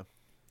is. Yeah.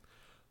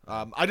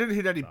 I didn't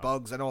hit any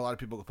bugs. I know a lot of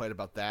people complain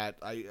about that.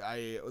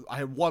 I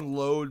had one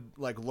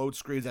load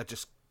screen that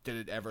just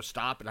didn't ever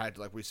stop, and I had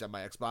to like reset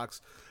my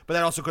Xbox. But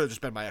that also could have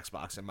just been my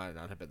Xbox. It might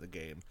not have been the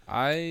game.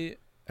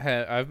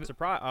 I've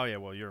Surprise! Oh yeah,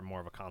 well you're more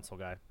of a console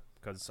guy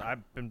because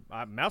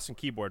mouse and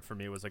keyboard for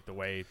me was like the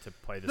way to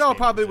play this. No, game it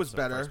probably because was it's a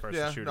better. first-person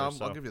Yeah, shooter, no,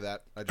 so, I'll give you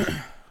that. I just,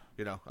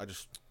 I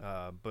just.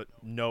 but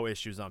no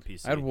issues on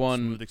PC. I had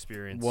smooth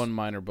experience. one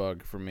minor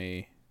bug for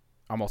me.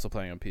 I'm also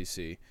playing on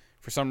PC.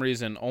 For some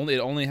reason, it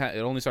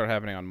only started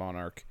happening on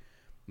Monarch.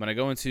 When I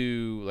go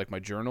into like my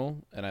journal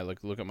and I like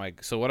look at my,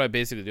 so what I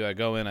basically do, I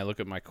go in, I look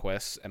at my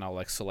quests, and I'll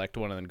like select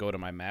one and then go to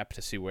my map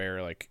to see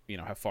where like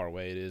how far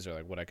away it is or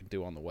like what I can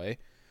do on the way.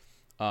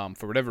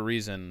 For whatever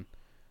reason,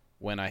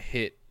 when I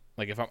hit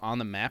like if I'm on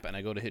the map and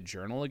I go to hit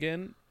journal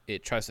again,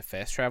 it tries to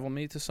fast travel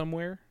me to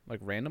somewhere like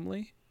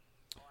randomly.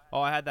 Oh,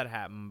 I had that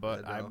happen,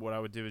 but I know. what I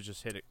would do is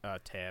just hit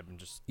tab and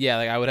just. Yeah,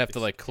 like I would have to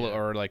It's- like yeah.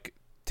 or like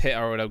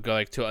or would I go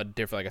like to a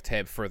different like a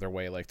tab further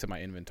away like to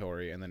my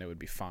inventory and then it would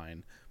be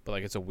fine. But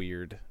like it's like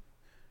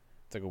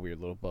a weird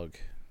little bug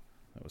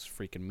that was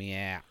freaking me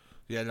out.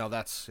 Yeah, no,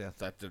 that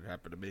didn't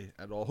happen to me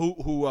at all.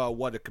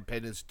 What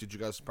companions did you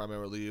guys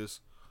primarily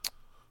use?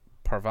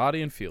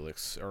 Parvati and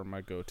Felix are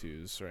my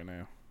go-tos right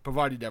now.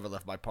 Pavarti never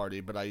left my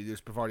party, but I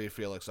used Pavarti and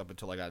Felix up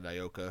until I got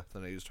Nyoka.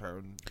 Then I used her.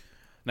 And...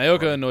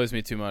 Nayoka annoys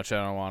me too much.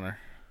 I don't want her.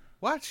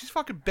 What? She's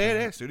fucking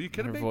badass, dude. Are you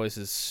kidding Her me? voice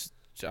is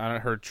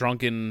her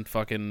drunken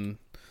fucking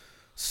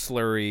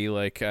slurry.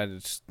 Like I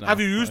just no, Have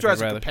you used her I'd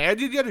as a rather-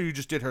 companion yet, or you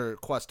just did her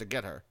quest to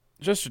get her?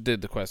 Just did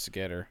the quest to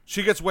get her.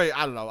 She gets way.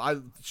 I don't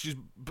know.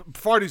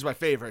 Farty's my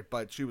favorite,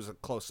 but she was a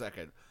close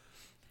second.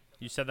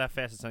 You said that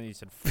fast as something. You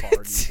said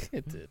farty.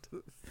 It did.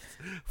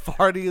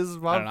 Farty is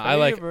my I don't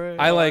know. favorite.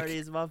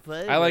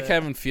 I like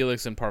having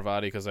Felix and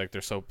Parvati because like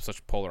they're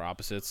such polar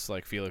opposites.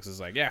 Like Felix is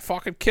like, yeah,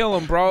 fucking kill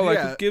him, bro. Like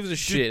Yeah. who gives a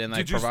shit? And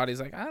like did you-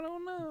 Parvati's like, I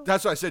don't know.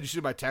 That's what I said. You see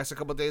my text a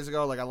couple days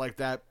ago. Like I like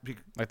that.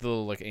 Like the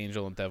little like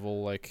angel and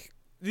devil like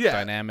Yeah.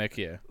 dynamic.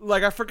 Yeah.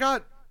 Like I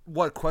forgot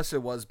what quest it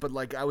was, but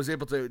like I was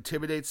able to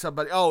intimidate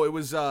somebody. Oh, it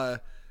was to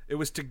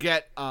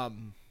get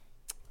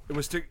it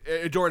was to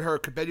during her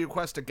companion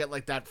quest to get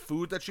like that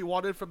food that she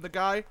wanted from the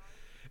guy,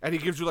 and he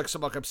gives you like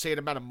some like obscene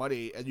amount of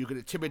money, and you can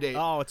intimidate.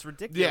 Oh, it's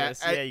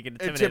ridiculous. Yeah, you can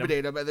intimidate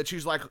him. him, and then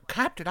she's like,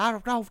 "Captain, I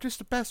don't know if this is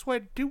the best way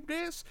to do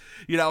this."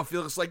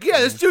 Felix like, "Yeah,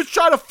 this dude's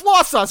trying to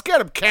floss us.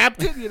 Get him,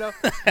 Captain."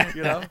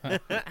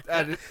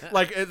 And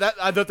that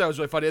I thought that was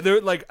really funny. And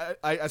there, like,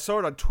 I saw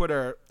it on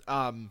Twitter.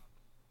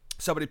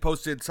 Somebody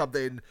posted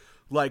something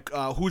like,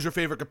 "Who's your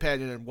favorite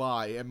companion and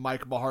why?" And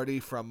Mike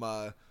Mahardy from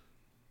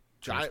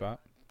GameSpot.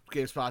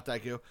 GameSpot,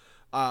 thank you.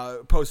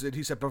 Posted.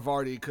 He said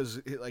Bavardi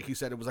because, like he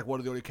said, it was like one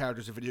of the only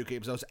characters in video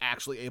games that was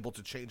actually able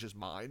to change his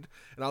mind.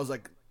 And I was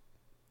like,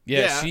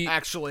 Yeah,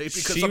 actually,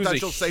 because she was sometimes a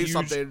she'll say huge-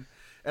 something,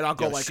 and I'll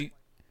go Yo, like, she-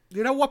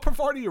 you know what,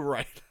 Bavardi, you're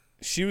right.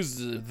 She was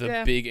the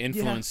Yeah. big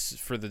influence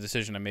for the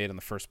decision I made on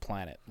the first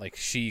planet. Like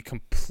she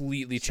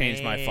completely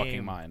changed my fucking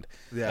Same. mind.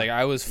 Yeah. Like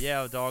I was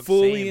Yeah, dog,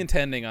 fully same.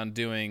 intending on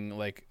doing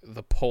like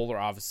the polar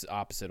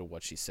opposite of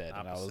what she said,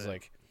 and I was Opposite.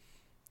 like,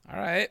 all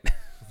right,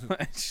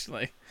 She,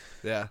 like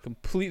Yeah,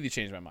 completely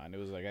changed my mind. It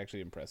was like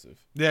actually impressive.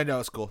 yeah, no,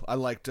 it's cool. I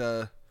liked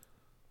all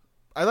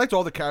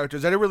the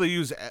characters. I didn't really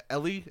use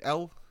Ellie,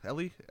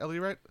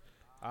 right?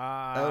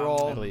 At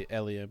all.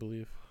 Ellie, I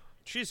believe.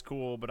 She's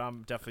cool, but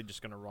I'm definitely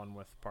just gonna run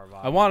with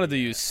Parvati. I wanted to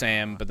use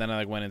Sam, but then I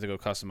like went in to go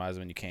customize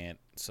him, and you can't.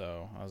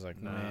 So I was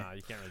like, nah. Nah,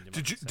 you can't really do much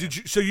Did you? with Did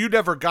Sam. you? So you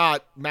never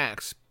got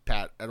Max,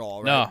 Pat, at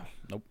all, right? No,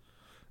 nope.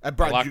 And I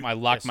Brad, locked, did, I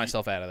locked yes, you-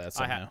 myself out of that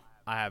somehow.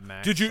 I have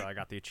Max. Did you- So I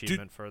got the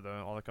achievement for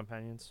all the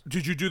companions.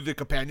 did you do the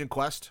companion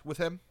quest with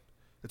him?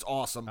 It's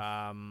awesome.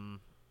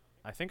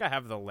 I think I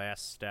have the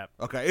last step.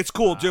 Okay, it's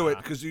cool. Do it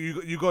because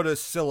you go to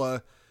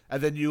Scylla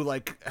and then you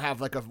like have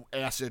like a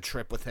acid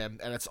trip with him,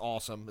 and it's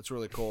awesome. It's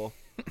really cool.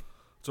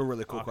 It's a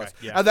really cool Okay, quest.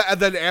 yeah. And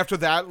then after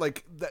that,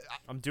 like,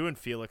 I'm doing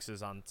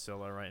Felix's on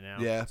Scylla right now.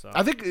 yeah, So.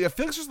 I think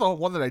Felix is the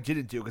one that I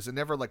didn't do because it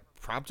never like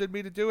prompted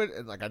me to do it,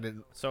 and like I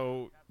didn't.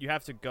 So you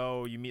have to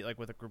go. You meet like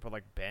with a group of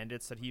like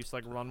bandits that he used to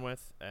like run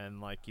with, and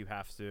like you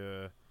have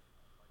to,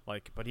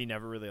 like, but he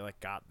never really like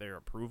got their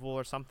approval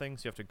or something.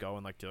 So you have to go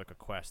and like do like a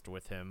quest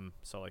with him,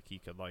 so like he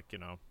could like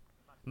I'm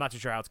not too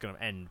sure how it's gonna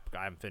end.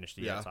 I haven't finished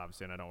it Yeah. yet, so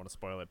obviously, and I don't want to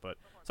spoil it. But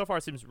so far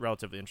it seems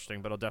relatively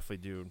interesting. But I'll definitely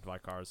do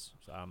Vikars.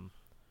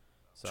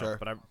 So, Sure.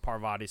 But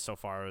Parvati so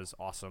far is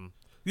awesome.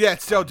 Yeah,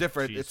 it's so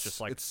different. She's It's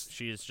just like it's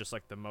she is just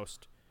like the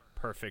most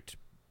perfect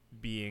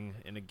being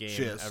in a game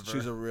She is. ever.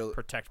 She's a real.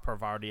 Protect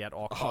Parvati at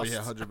all Oh costs.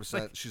 yeah,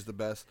 100%. She's the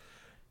best.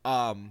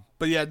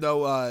 But yeah,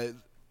 no.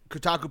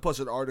 Kotaku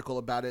posted an article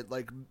about it.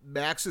 Like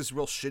Max is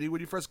real shitty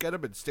when you first get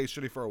him, and stays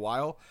shitty for a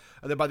while,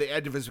 and then by the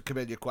end of his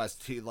companion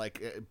quest, he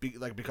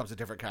becomes a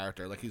different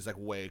character. Like he's like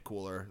way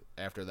cooler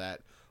after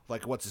that.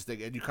 Like what's his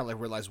thing, and you kind of like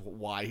realize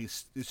why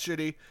he's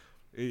shitty.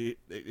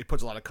 It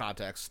puts a lot of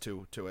context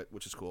to it,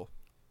 which is cool.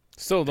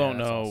 Still don't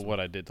that's know awesome. what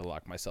I did to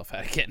lock myself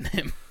out of getting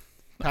him.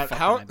 Pat, fucking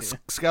how idea.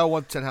 scale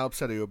 1 to 10? How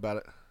upset are you about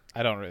it?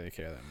 I don't really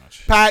care that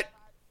much. Pat,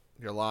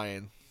 you're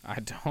lying. I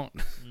don't.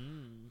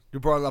 You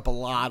brought it up a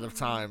lot of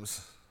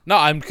times.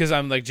 No, because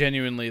I'm like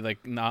genuinely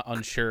like not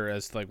unsure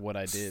as to, like what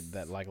I did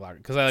that like locked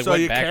because I like So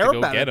went you back care to go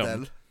about get it him.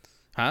 then?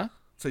 Huh?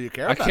 So you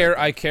care? I about care. It,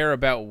 then? I care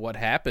about what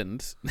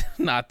happened.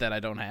 Not that I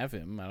don't have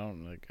him. I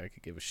don't like. I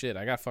could give a shit.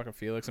 I got fucking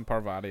Felix and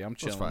Parvati. I'm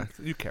It's chilling. fine.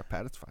 You care,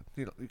 Pat. It's fine.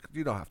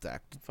 You don't have to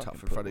act Fucking tough in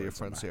put front of your words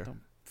in friends my- here.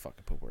 Don't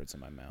fucking put words in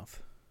my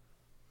mouth.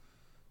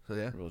 So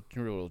yeah.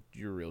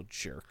 You're a real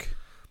jerk.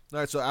 All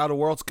right. So Outer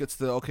Worlds gets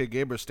the OK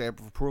Gamer stamp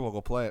of approval.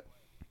 Go play it.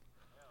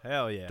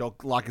 Hell yeah.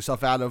 Don't lock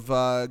yourself out of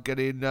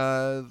getting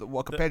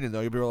the companion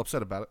though. You'll be real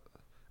upset about it.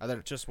 And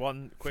then Just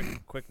one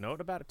quick note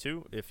about it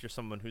too. If you're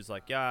someone who's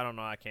like, yeah, I don't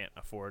know, I can't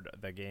afford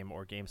the game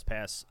or Games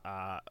Pass.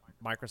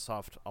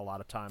 Microsoft a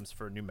lot of times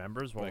for new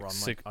members will Like run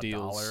sick like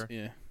deals. $1.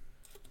 Yeah.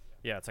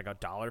 Yeah, it's like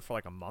 $1 for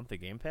like a month of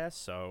Game Pass.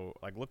 So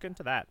like look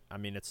into that. I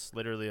mean, it's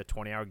literally a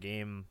 20-hour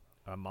game,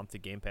 a month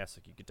of Game Pass.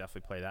 Like you could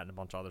definitely play that and a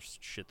bunch of other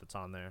shit that's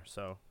on there.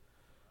 So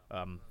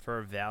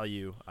for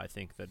value, I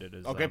think that it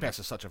is. Game Pass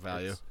is such a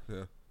value.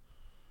 Yeah.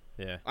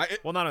 Yeah. I-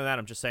 Well, not only that,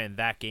 I'm just saying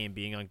that game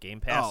being on Game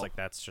Pass, Oh, like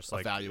that's just A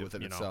like value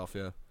within you know, itself.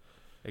 Yeah.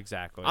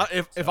 Exactly.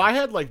 If I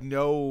had like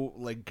no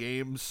like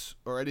games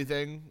or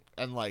anything,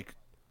 and like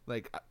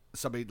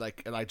somebody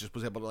like, and I just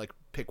was able to like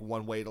pick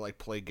one way to like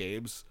play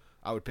games,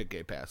 I would pick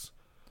Game Pass.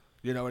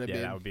 You know what I yeah,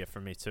 mean? that would be it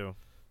for me too.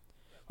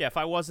 Yeah, if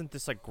I wasn't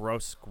this like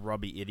gross,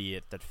 grubby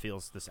idiot that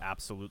feels this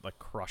absolute like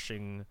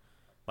crushing,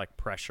 like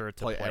pressure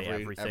to play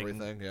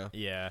everything. Yeah.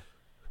 Yeah.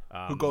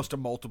 Who goes to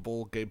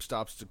multiple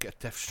GameStops to get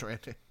Death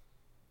Stranding?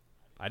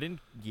 I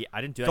didn't do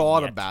that.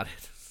 Thought yet. about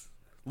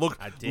it.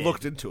 I did.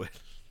 Looked into it.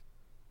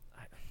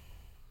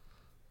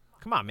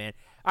 Come on, man.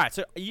 All right,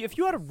 so if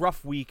you had a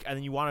rough week and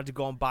then you wanted to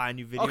go and buy a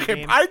new video Okay,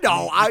 game, I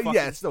know.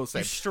 it's no same.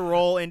 You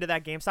stroll into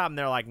that GameStop and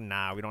they're like,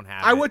 "Nah, we don't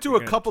have." I it. went to You're a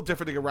gonna- couple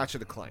different things at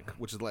Ratchet and Clank,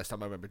 which is the last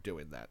time I remember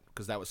doing that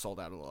because that was sold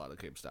out at a lot of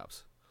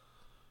GameStops.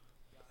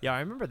 Yeah, I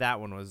remember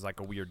that one was like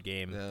a weird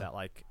game Yeah. that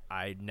like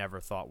I never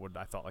thought would.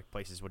 I thought like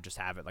places would just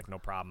have it like no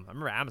problem. I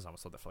remember Amazon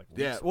was sold that for like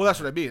Yeah, weeks. well, that's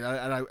what I mean.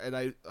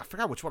 I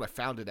forgot which one I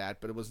found it at,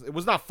 but it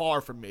was not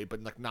far from me,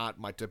 but like not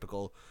my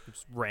typical.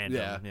 It's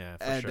random. Yeah,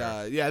 for and sure.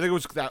 I think it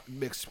was that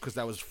mix because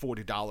that was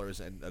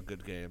 $40 and a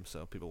good game,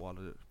 so people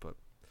wanted it. But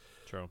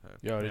True.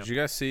 Yo, did you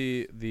guys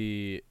see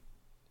the?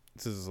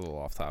 This is a little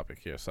off topic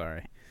here.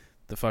 Sorry.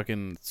 The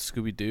fucking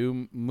Scooby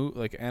Doo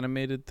like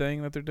animated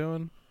thing that they're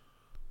doing.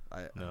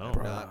 No.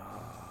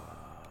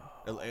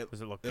 It Does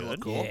it look it good?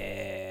 looked cool.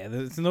 Yeah,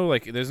 there's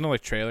no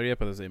trailer yet,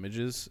 but there's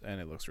images and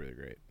it looks really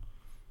great.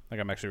 Like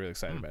I'm actually really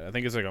excited about it. I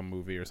think it's like a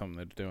movie or something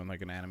they're doing,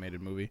 like an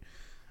animated movie.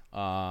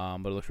 But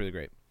it looks really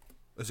great.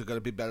 Is it going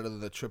to be better than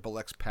the Triple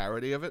X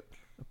parody of it?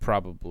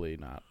 Probably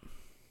not.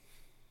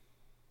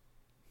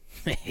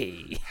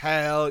 Hey.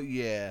 Hell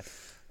yeah!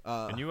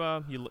 Can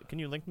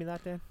you link me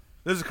that, Dan?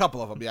 There's a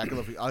couple of them. Yeah,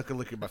 I can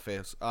look at my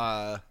face.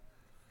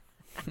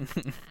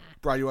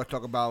 Brian, you want to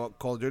talk about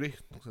Call of Duty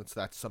since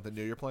that's something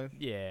new you're playing?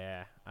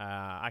 Yeah,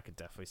 I could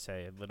definitely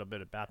say a little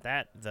bit about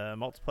that. The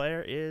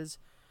multiplayer is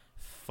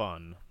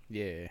fun.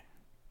 Yeah.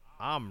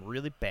 I'm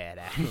really bad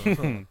at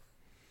it.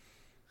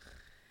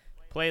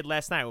 Played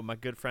last night with my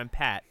good friend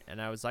Pat,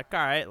 and I was like, all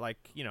right, like,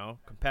 you know,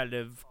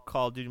 competitive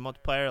Call of Duty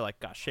multiplayer, like,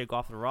 got shake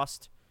off the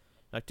rust.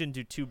 Like, didn't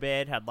do too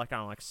bad. Had, like, I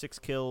don't know, like 6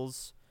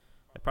 kills,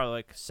 like, probably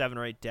like 7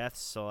 or 8 deaths.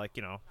 So, like,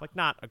 you know, like,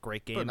 not a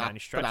great game by any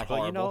stretch,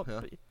 but you know,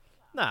 yeah.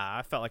 nah,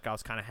 I felt like I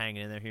was kind of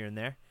hanging in there here and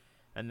there.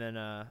 And then,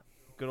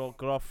 good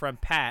old friend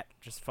Pat,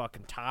 just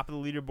fucking top of the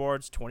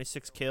leaderboards,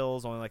 26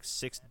 kills, only like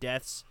 6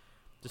 deaths,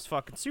 just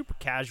fucking super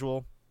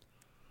casual,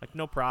 like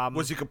no problem.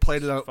 Was he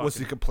complaining? Was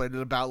he fucking-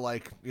 complaining about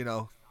like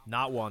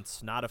Not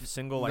once, not a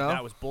single like No?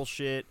 that was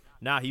bullshit.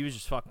 Nah, he was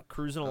just fucking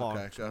cruising along,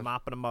 Okay, just good.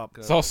 mopping them up.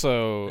 Good. It's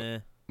also Eh.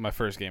 my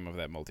first game of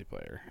that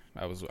multiplayer.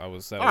 That was All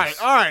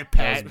right,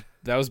 Pat.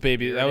 that was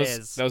baby. Here That it was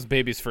is. that was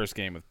baby's first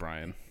game with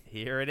Brian.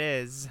 Here it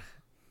is.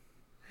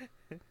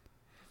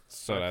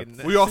 So Fucking-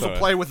 that We also so-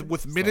 play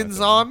with mittens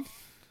so- on.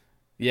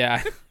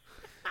 Yeah.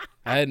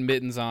 I had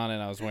mittens on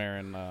and I was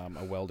wearing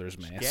a welder's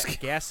mask.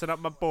 Gassing up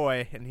my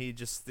boy, and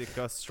it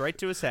goes straight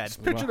to his head.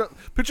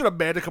 Picture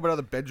Amanda coming out of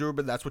the bedroom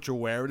and that's what you're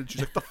wearing, and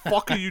she's like, "The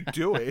fuck are you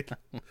doing?"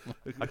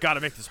 I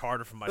gotta make this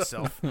harder for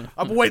myself.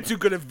 I'm way too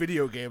good at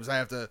video games. I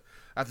have to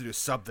do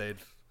something.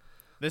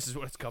 This is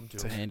what it's come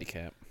It's a to.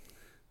 handicap.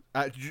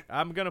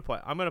 I'm gonna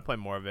play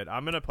more of it.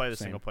 I'm gonna play the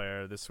Same. single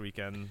player this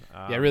weekend.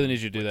 Yeah, I really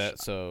need you to do that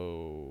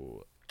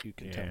so you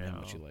can tell me how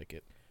much Yeah. you like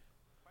it.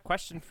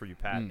 Question for you,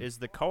 Pat: Mm. Is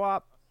the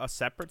co-op a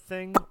separate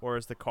thing, or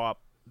is the co-op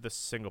the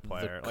single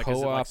player? The Like, co-op,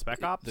 is it like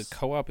Spec Ops? The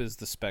co-op is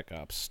the Spec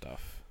Ops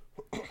stuff.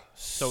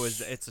 So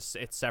it's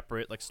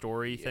separate like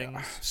story things.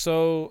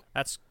 So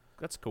That's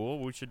cool.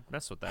 We should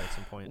mess with that at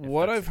some point.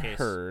 what I've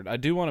heard, I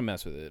do want to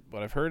mess with it.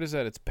 What I've heard is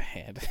that it's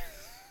bad.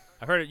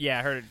 I heard it. Yeah,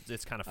 I heard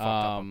it's kind of fucked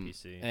up on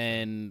PC.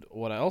 And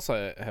what I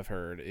also have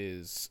heard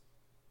is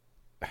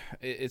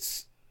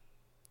it's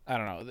I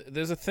don't know.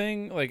 There's a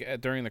thing like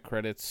during the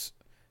credits.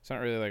 It's not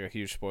really like a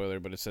huge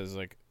spoiler, but it says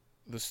like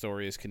the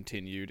story is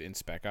continued in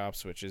Spec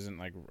Ops, which isn't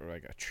like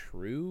a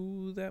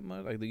true that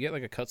much. Like you get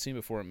like a cutscene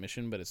before a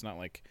mission, but it's not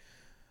like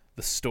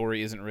the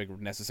story isn't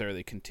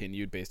necessarily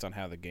continued based on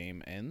how the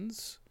game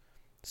ends.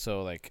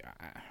 So like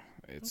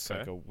it's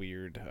like a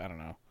weird. I don't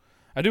know.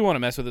 I do want to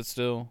mess with it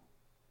still.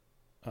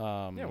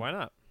 Yeah, why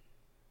not?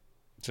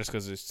 Just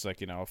because it's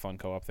like a fun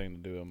co-op thing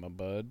to do with my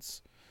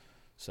buds.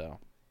 So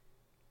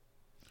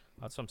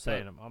that's what I'm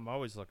saying. I'm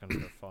always looking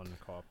for fun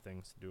co-op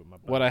things to do with my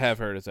buds. What I have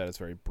heard is that it's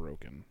very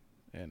broken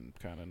and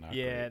kind of not.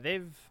 Yeah, great.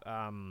 they've.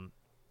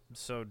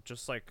 So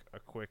just like a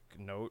quick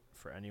note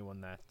for anyone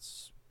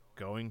that's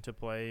going to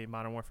play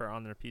Modern Warfare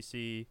on their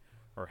PC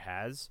or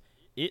has,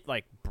 it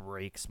like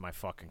breaks my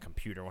fucking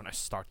computer when I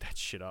start that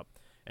shit up.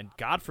 And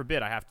God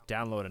forbid I have to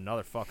download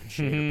another fucking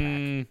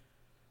shader pack.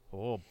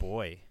 Oh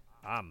boy,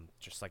 I'm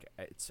just like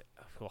it's.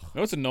 You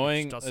know what's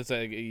annoying? It's It's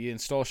like you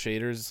install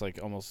shaders. It's like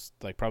almost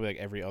like probably like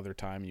every other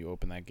time you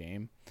open that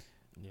game.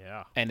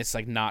 Yeah, and it's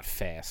like not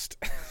fast.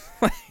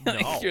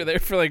 No. You're there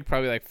for like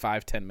probably like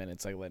 5-10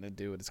 minutes, like letting it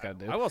do what it's got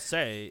to do. I will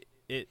say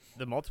the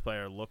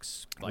multiplayer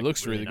looks like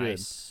really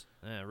nice.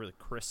 Yeah, really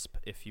crisp,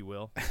 if you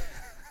will.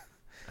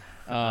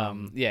 Yeah,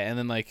 and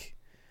then like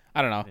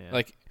I don't know, Yeah.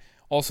 like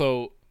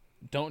also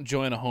don't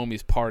join a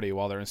homie's party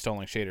while they're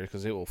installing shaders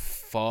because it will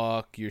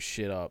fuck your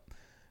shit up.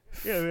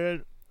 Yeah,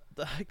 man.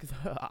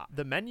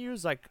 The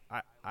menus, like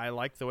I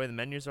like the way the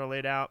menus are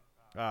laid out.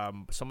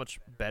 So much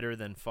better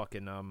than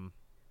fucking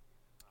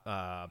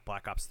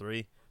Black Ops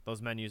 3.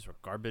 Those menus were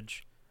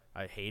garbage.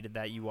 I hated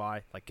that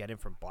UI. Like getting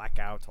from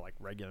Blackout to like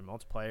regular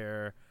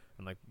multiplayer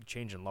and like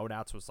changing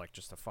loadouts was like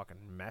just a fucking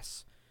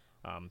mess.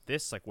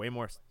 This like way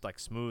more like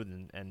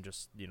smooth and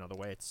just the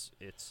way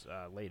it's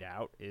laid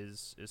out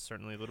is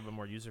certainly a little bit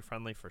more user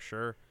friendly for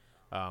sure.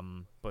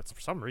 But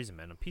for some reason,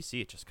 man, on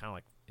PC it just kind of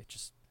like it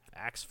just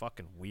acts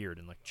fucking weird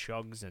and like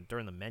chugs and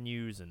during the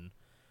menus and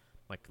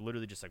like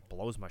literally just like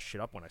blows my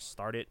shit up when I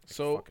start it. Like,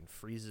 So fucking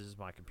freezes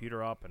my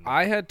computer up and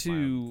I had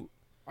to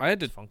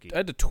funky.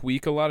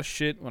 tweak a lot of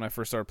shit when I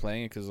first started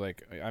playing it because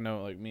like I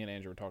know like me and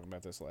Andrew were talking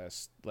about this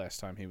last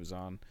time he was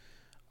on,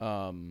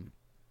 but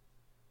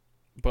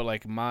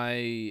like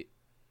my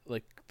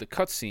like the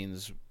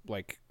cutscenes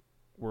like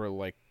were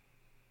like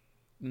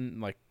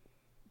like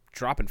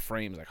dropping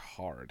frames like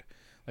hard,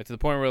 like to the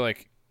point where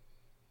like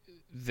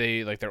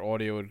they like their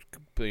audio would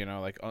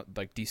like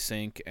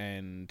desync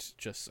and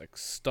just like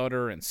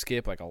stutter and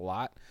skip like a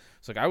lot.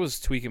 So like I was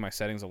tweaking my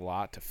settings a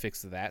lot to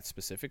fix that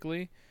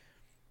specifically,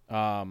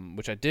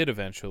 which I did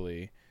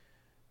eventually.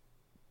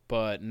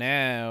 But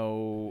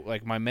now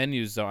like my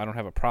menus I don't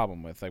have a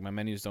problem with. Like my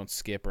menus don't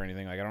skip or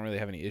anything. Like I don't really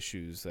have any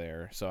issues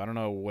there. So I don't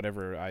know,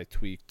 whatever I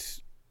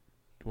tweaked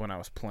when I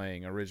was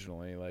playing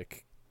originally,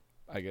 like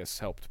I guess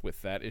helped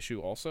with that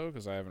issue also,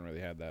 because I haven't really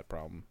had that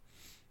problem.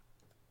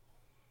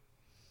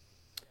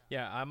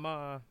 Yeah,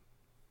 I'm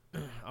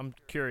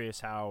curious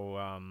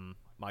how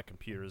my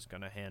computer is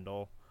gonna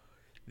handle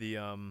the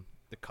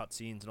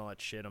cutscenes and all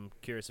that shit. I'm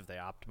curious if they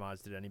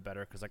optimized it any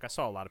better because like I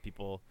saw a lot of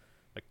people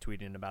like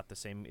tweeting about the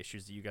same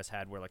issues that you guys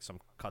had, where like some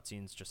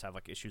cutscenes just have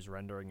like issues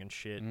rendering and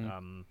shit.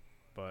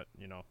 But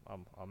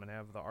I'm gonna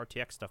have the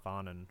RTX stuff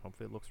on and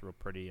hopefully it looks real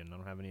pretty and I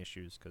don't have any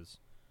issues because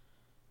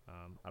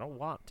I don't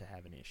want to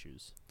have any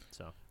issues.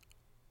 So.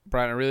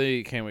 Brian, I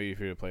really can't wait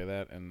for you to play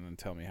that and then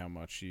tell me how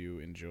much you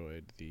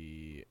enjoyed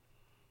the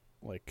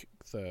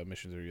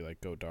missions where you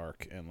like go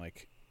dark and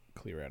like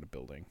clear out a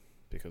building,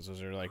 because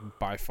those are like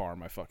by far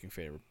my fucking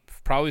favorite,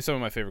 probably some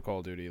of my favorite Call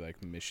of Duty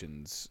like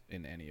missions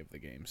in any of the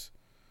games.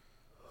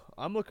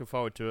 I'm looking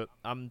forward to it.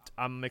 I'm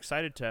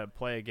excited to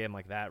play a game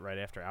like that right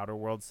after Outer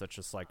Worlds. That's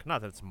just like,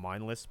 not that it's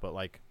mindless, but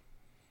like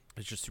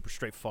it's just super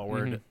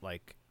straightforward.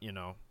 Like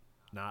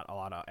not a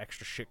lot of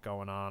extra shit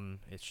going on.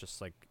 It's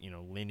just like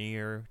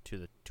linear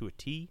to a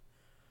T.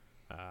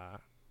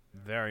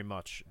 Very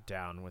much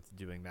down with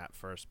doing that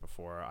first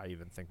before I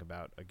even think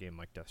about a game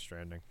like Death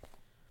Stranding.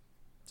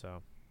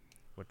 So,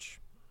 which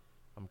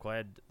I'm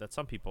glad that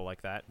some people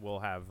like that. We'll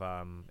have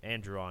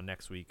Andrew on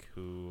next week,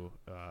 who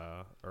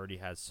already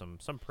has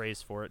some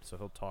praise for it, so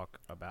he'll talk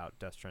about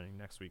Death Stranding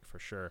next week for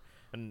sure.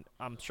 And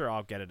I'm sure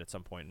I'll get it at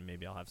some point, and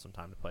maybe I'll have some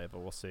time to play it, but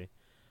we'll see.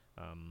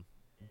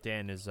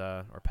 Dan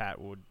or Pat,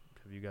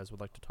 if you guys would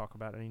like to talk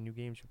about any new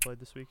games you played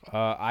this week?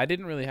 I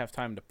didn't really have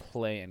time to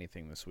play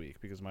anything this week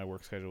because my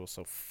work schedule was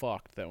so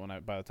fucked that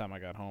by the time I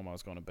got home, I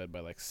was going to bed by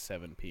like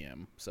 7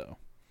 p.m. So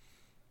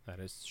that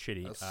is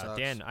shitty. That sucks.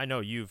 Dan, I know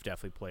you've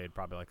definitely played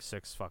probably like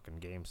 6 fucking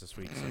games this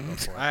week. So go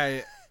for it.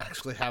 I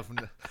actually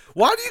haven't.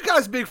 Why do you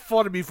guys make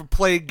fun of me for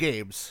playing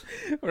games?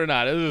 or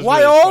not? It was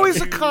Why really always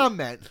funny. a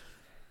comment?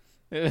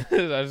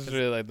 I just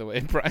really like the way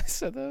Brian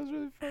said that. That was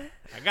really funny.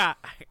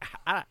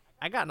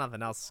 I got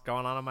nothing else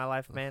going on in my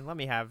life, man. Let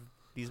me have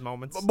these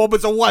moments.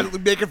 Moments of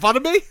what? Making fun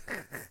of me?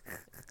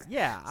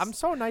 Yeah, I'm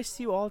so nice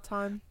to you all the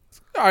time.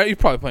 All right, you're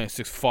probably playing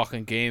 6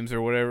 fucking games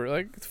or whatever.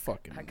 Like, it's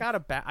fucking. I gotta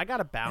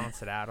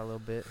balance it out a little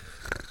bit.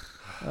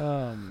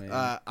 Oh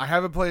man. I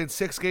haven't played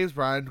 6 games,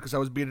 Brian, because I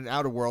was being in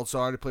Outer Worlds, so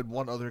I already played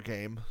one other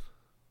game.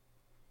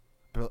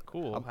 But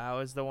Cool. How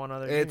is the one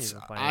other game you've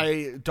been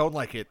playing? I don't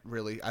like it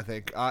really. I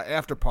think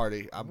After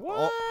Party. I'm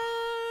What?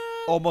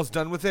 almost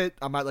done with it.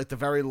 I'm at like the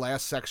very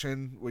last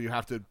section where you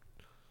have to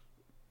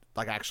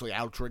like actually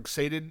outdrink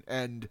Satan,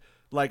 and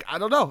like I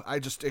don't know. I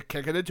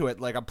can't get into it.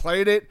 Like I'm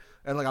playing it,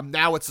 and like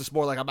it's just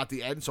more like I'm at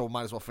the end, so I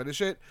might as well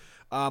finish it.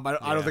 I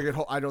don't think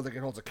it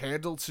holds a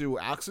candle to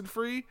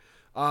Oxenfree.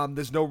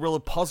 There's no real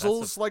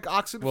puzzles like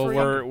Oxenfree.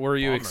 Well, were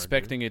you Bummer,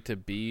 expecting it to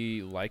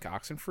be like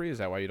Oxenfree? Is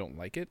that why you don't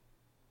like it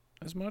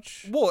as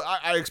much? Well,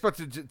 I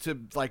expected to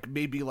like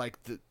maybe like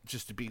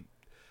just to be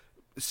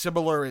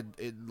similar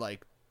in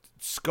like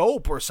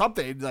scope or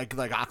something like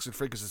Oxenfree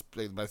because it's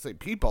played by the same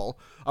people.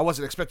 I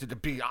wasn't expected to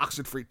be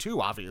Oxenfree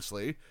 2,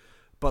 obviously,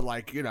 but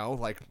like you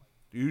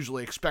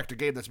usually expect a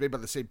game that's made by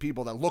the same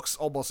people that looks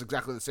almost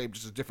exactly the same,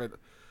 just a different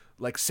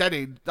like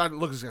setting. Not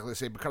look exactly the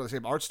same, but kind of the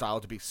same art style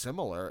to be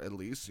similar at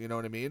least. You know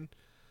what I mean?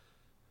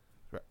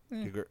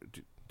 Do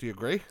you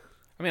agree?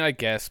 I mean, I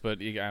guess, but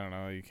I don't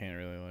know. You can't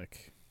really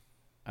like.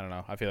 I don't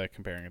know. I feel like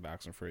comparing it to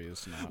Oxenfree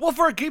is not. Well,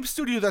 for a game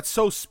studio that's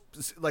so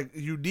like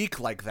unique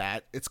like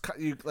that, it's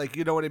like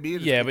you know what I mean.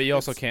 Yeah, but you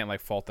also can't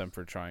like fault them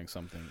for trying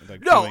something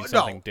like No, doing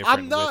something no, different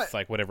I'm not- with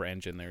like whatever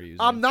engine they're using.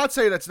 I'm not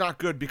saying it's not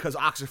good because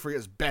Oxenfree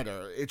is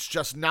better. It's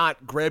just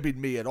not grabbing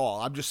me at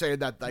all. I'm just saying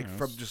that like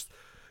from just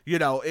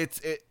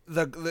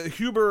the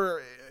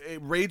humor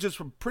it ranges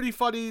from pretty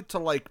funny to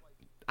like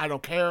I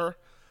don't care.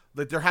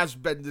 Like there's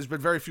been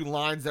very few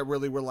lines that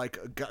really were like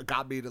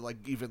got me to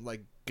like even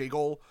like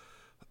giggle.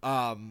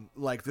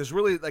 Like there's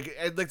really like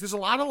there's a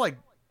lot of like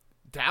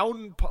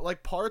down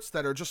like parts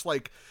that are just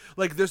like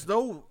there's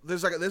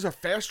a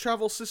fast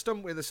travel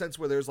system in the sense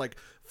where there's like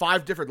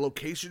 5 different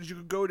locations you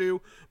can go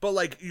to, but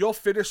like you'll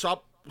finish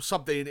up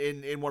something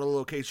in one of the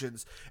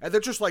locations and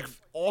then just like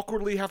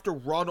awkwardly have to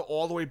run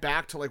all the way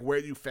back to like where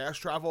you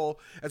fast travel,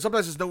 and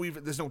sometimes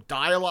there's no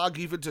dialogue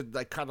even to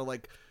like kind of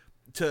like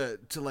to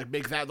like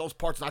make those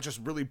parts not just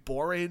really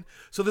boring.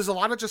 So there's a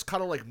lot of just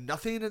kind of like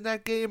nothing in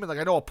that game, and like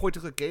I know a point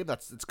to click game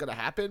it's gonna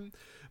happen,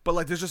 but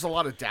like there's just a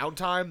lot of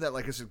downtime that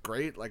like isn't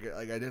great. Like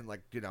I didn't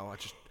like I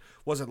just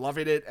wasn't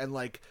loving it, and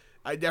like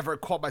I never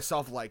caught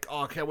myself like,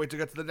 oh, I can't wait to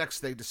get to the next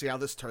thing to see how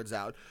this turns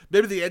out.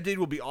 Maybe the ending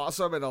will be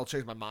awesome and I'll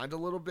change my mind a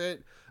little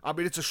bit. I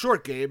mean, it's a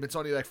short game. It's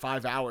only like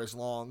 5 hours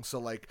long. So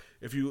like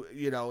if you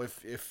you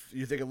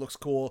think it looks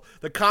cool,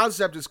 the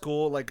concept is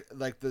cool. Like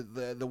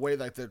the way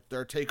like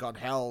their take on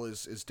hell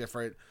is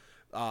different.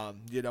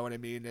 You know what I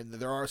mean? And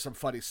there are some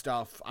funny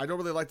stuff. I don't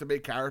really like the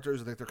main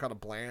characters. I think they're kind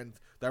of bland.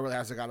 That really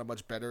hasn't gotten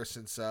much better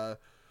since I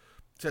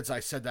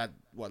said that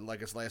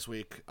it's last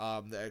week.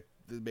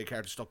 The main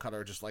characters still kind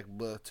of just like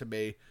bleh to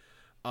me.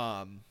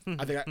 I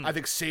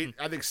think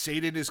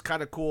Satan is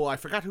kind of cool. I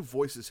forgot who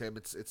voices him.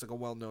 It's like a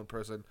well-known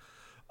person.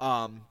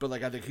 But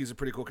like I think he's a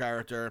pretty cool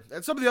character.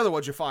 And some of the other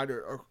ones you find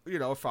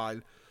are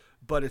fine.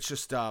 But it's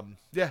just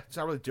it's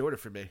not really doing it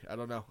for me. I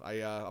don't know.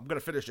 I'm gonna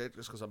finish it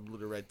just because I'm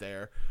literally right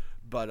there.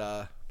 But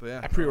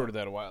yeah. I pre-ordered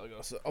that a while ago,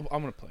 so I'm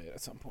gonna play it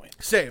at some point.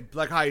 Same.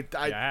 Like I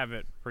have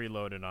it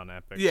preloaded on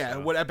Epic. Yeah,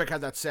 so. when Epic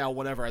had that sale,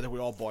 whatever, I think we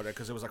all bought it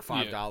because it was like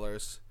 $5.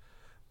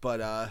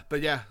 Yeah.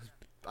 But yeah,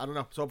 I don't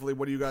know. So hopefully,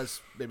 one of you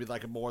guys maybe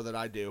like it more than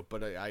I do.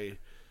 But I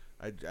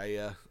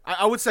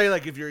would say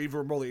like if you're even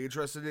remotely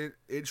interested in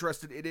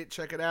it,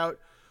 check it out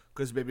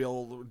because maybe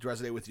it'll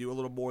resonate with you a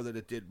little more than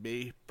it did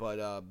me.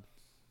 But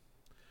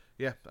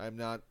yeah, I'm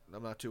not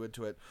too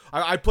into it.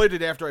 I played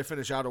it after I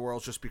finished Outer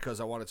Worlds just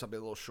because I wanted something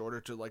a little shorter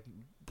to like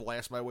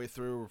blast my way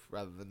through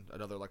rather than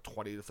another like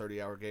 20 to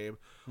 30 hour game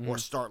or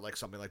start like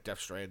something like Death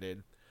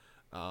Stranding.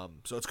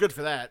 So it's good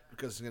for that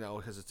because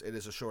it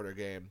is a shorter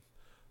game.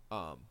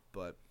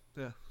 But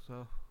yeah,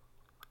 so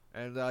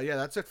and yeah,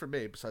 that's it for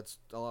me. Besides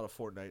a lot of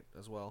Fortnite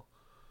as well.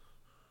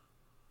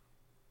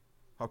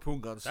 Harpoon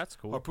guns. That's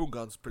cool. Harpoon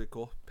guns, pretty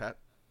cool. Pat.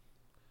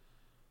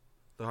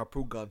 The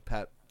harpoon gun,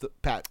 Pat.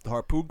 The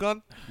harpoon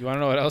gun. You want to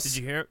know what else? Did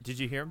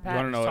you hear him, Pat?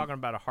 wanna He's know talking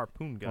about a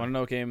harpoon gun. You want to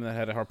know a game that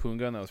had a harpoon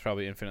gun that was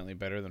probably infinitely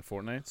better than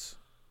Fortnite's?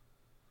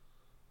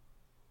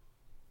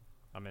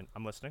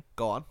 I'm listening.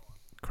 Go on.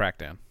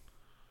 Crackdown.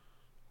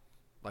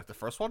 Like the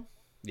first one?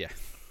 Yeah.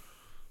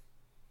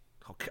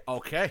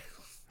 Okay.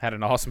 Had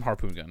an awesome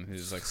harpoon gun. It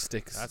was like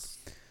sticks.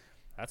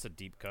 That's a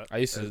deep cut. I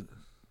used to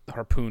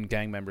harpoon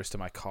gang members to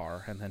my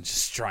car and then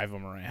just drive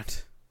them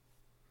around.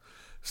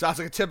 Sounds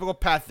like a typical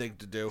Pat thing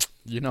to do.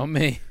 You know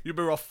me. You've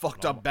been real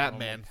fucked up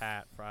Batman.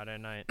 Pat Friday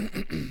night.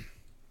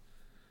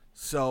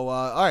 So,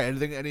 all right.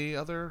 Any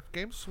other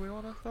games we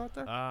want to throw out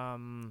there?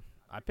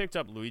 I picked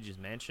up Luigi's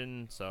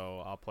Mansion,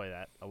 so I'll play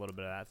a little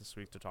bit of that this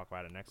week to talk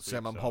about it next week.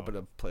 Sam, I'm hoping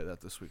to play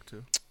that this week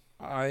too.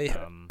 I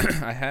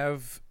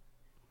have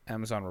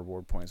Amazon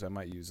reward points. I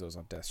might use those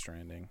on Death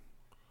Stranding.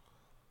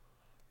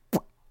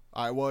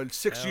 All right. Well, in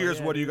 6 Hell years,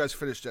 yeah, when do you dude. guys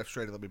finish Death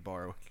Stranding? Let me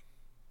borrow.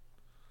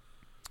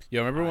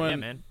 Yo, remember Yeah, when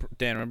man.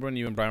 Dan? Remember when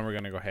you and Brian were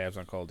gonna go halves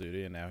on Call of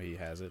Duty, and now he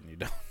has it and you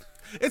don't.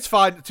 It's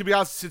fine. To be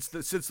honest,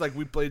 since like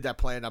we played that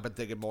plan, I've been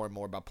thinking more and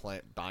more about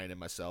buying it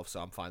myself. So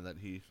I'm fine that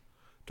he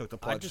took the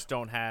pledge. I just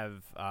don't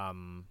have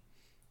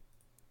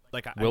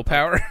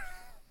Willpower.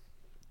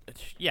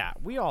 Yeah,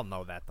 we all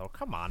know that though.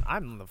 Come on,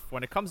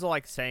 when it comes to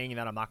like saying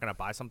that I'm not gonna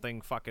buy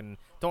something, fucking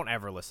don't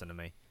ever listen to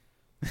me.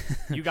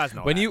 You guys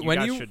know when that. you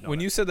guys should know when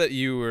that. you said that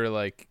you were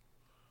like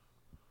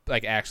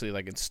actually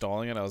like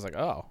installing it, I was like,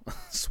 oh,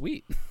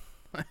 sweet.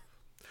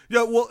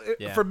 Yeah, well,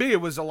 Yeah. for me,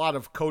 it was a lot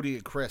of Cody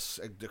and Chris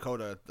and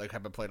Dakota like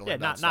have been playing a lot.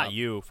 Yeah, not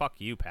you. Fuck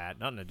you, Pat.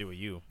 Nothing to do with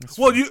you.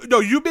 Well,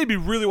 you made me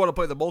really want to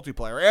play the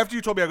multiplayer. After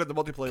you told me I got the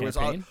multiplayer,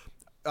 Campaign?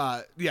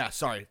 yeah,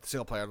 sorry,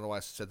 single player. I don't know why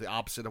I said the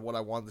opposite of what I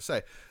wanted to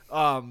say.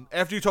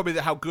 After you told me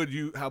that how good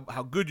you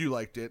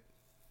liked it,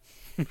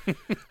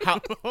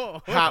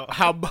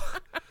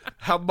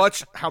 how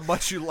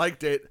much you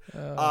liked it,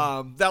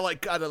 that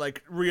like kind of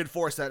like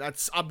reinforced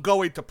that I'm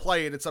going to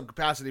play it in some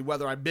capacity,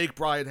 whether I make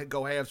Brian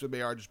go halves with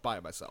me or I just buy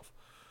it myself.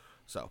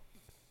 So,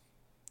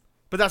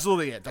 but that's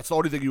literally it. That's the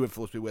only thing you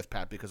influenced me with,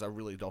 Pat, because I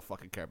really don't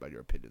fucking care about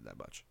your opinion that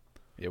much.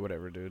 Yeah,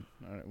 whatever, dude.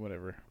 All right,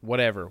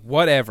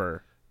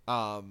 whatever.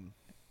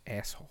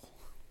 Asshole.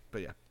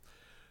 But yeah.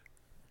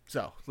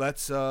 So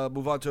let's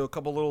move on to a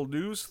couple little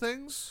news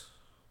things.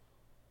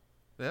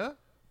 Yeah.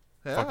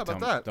 Yeah. Fuck, How about tell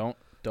that? Me, don't.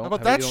 How about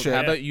how that you don't- shit?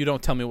 How about you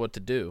don't tell me what to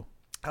do?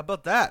 How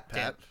about that,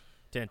 Pat?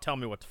 Dan, tell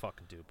me what to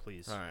fucking do,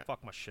 please. All right.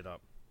 Fuck my shit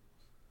up.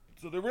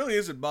 So there really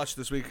isn't much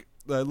this week.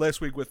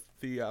 Last week with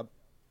the,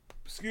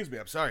 excuse me,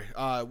 I'm sorry.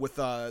 With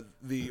all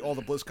the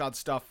BlizzCon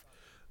stuff,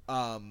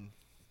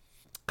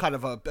 kind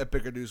of a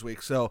bigger news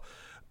week. So,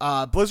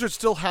 Blizzard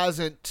still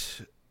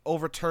hasn't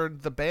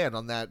overturned the ban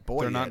on that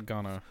boy. They're yet. not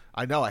gonna.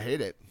 I know. I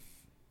hate it.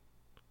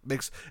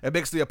 It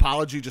makes the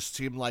apology just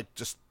seem like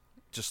just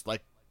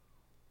like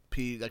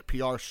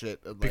PR shit.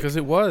 And like, Because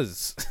it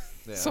was. Yeah.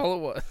 That's all it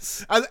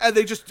was. and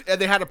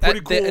they had a pretty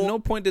cool. At no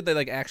point did they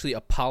like actually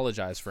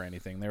apologize for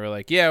anything. They were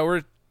like, "Yeah,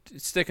 we're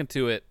sticking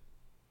to it.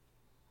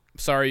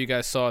 Sorry, you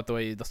guys saw it the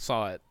way you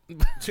saw it."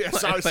 Yeah,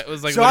 sorry, That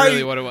was like sorry,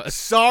 literally what it was.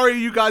 Sorry,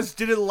 you guys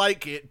didn't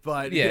like it,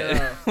 but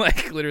Yeah,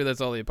 like literally,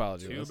 that's all the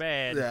apology Too was.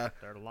 bad. Yeah.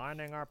 They're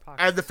lining our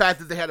pockets. And the fact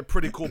that they had a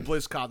pretty cool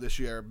BlizzCon this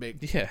year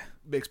Yeah,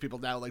 makes people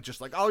now like just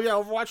like, oh yeah,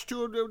 Overwatch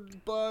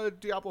 2 and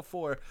Diablo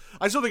 4.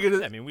 I still think it is.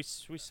 Yeah, I mean, we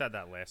said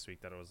that last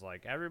week that it was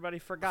like everybody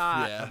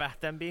forgot Yeah.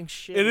 about them being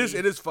shitty.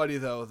 It is funny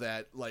though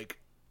that like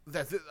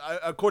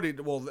according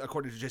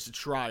to Jason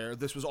Schreier,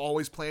 this was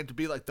always planned to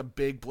be like the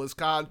big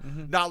BlizzCon.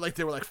 Mm-hmm. Not like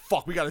they were like,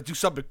 fuck, we got to do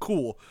something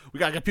cool. We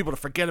got to get people to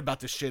forget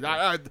about this shit.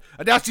 I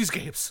announce these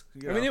games.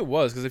 You I mean know? it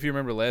was because if you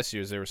remember last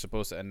year's, they were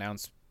supposed to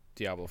announce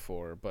Diablo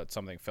 4, but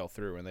something fell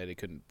through and they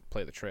couldn't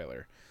play the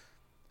trailer.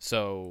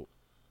 So,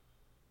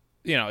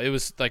 you know, it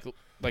was like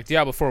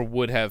Diablo 4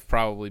 would have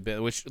probably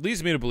been, which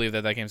leads me to believe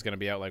that game's going to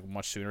be out like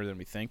much sooner than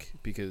we think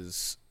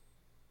because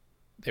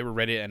they were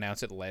ready to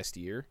announce it last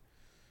year.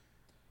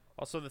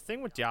 Also, the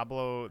thing with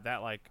Diablo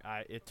that like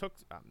it took.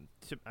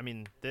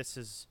 This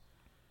is,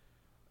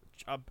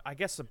 I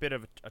guess, a bit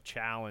of a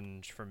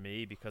challenge for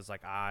me because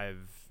like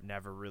I've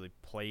never really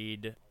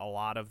played a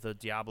lot of the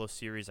Diablo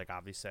series. Like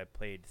obviously I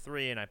played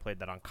 3 and I played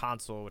that on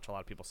console, which a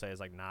lot of people say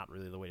is like not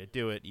really the way to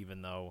do it,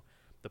 even though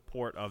the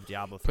port of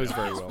Diablo 3 Plays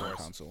very of well on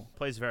course, console.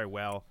 plays very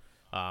well.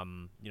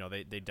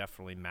 They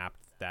definitely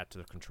mapped that to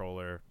the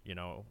controller,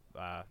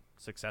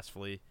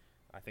 successfully.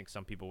 I think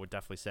some people would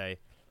definitely say.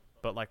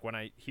 But like when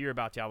I hear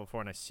about Diablo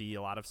 4 and I see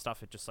a lot of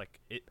stuff, it just like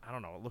I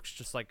don't know, it looks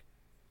just like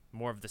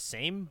more of the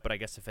same. But I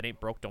guess if it ain't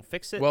broke, don't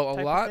fix it. Well, type a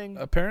of lot thing.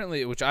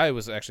 apparently, which I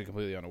was actually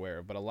completely unaware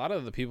of, but a lot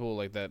of the people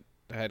like that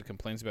had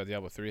complaints about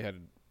Diablo 3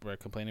 were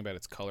complaining about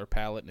its color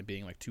palette and it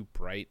being like too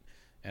bright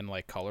and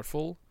like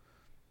colorful.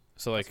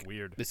 So like That's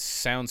weird. This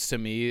sounds to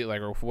me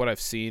like, or what I've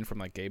seen from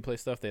like gameplay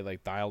stuff, they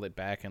like dialed it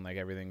back and like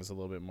everything's a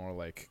little bit more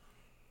like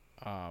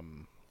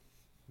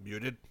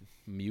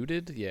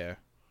muted, yeah,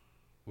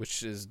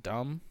 which is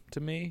dumb to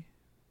me.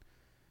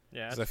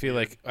 Yeah, Because I feel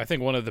like I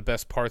think one of the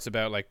best parts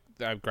about like,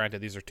 granted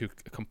these are two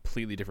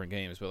completely different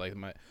games, but like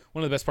one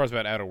of the best parts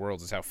about Outer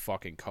Worlds is how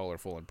fucking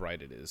colorful and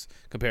bright it is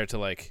compared to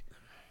like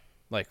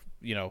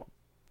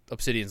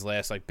Obsidian's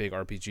last like big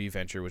RPG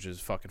venture, which is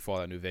fucking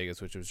Fallout New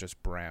Vegas, which was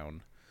just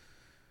brown,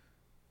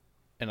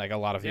 and like a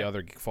lot of the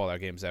other Fallout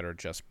games that are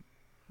just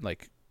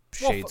like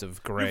shades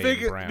of gray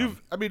and brown.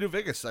 New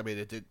Vegas. I mean,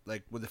 it did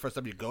like when the first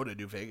time you go to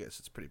New Vegas,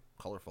 it's pretty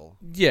colorful.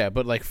 Yeah,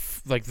 but like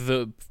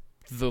the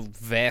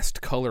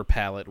vast color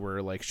palette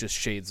were like just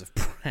shades of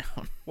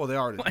brown. Well, they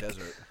are in the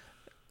desert.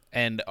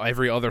 And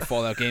every other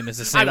Fallout game is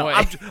the I same know.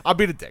 way. I'm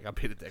being a dick.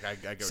 I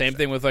get Same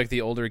thing with like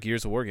the older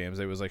Gears of War games.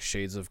 It was like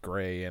shades of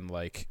gray and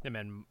like yeah,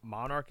 man,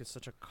 Monarch is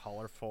such a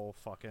colorful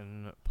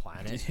fucking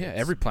planet. yeah, It's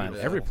every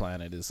beautiful.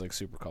 planet is like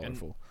super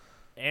colorful.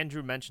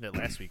 Andrew mentioned it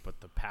last week,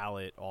 but the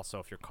palette also,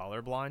 if you're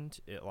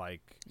colorblind, it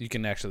like You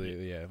can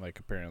actually like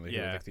apparently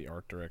Yeah. like the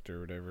art director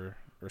or whatever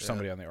or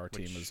somebody on the art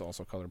team is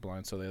also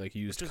colorblind, so they like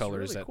used which is colors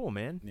really that cool,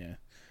 man. yeah.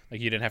 Like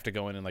you didn't have to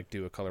go in and like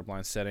do a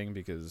colorblind setting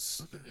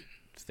because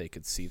they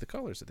could see the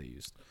colors that they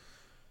used.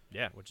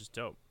 Yeah, which is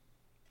dope.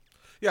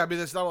 Yeah, I mean,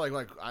 it's not like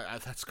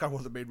that's kind of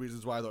one of the main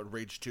reasons why I thought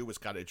Rage 2 was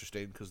kind of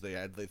interesting because they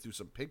threw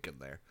some pink in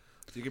there.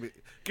 So you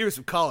give me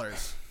some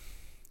colors.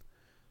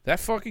 That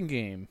fucking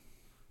game.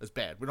 It's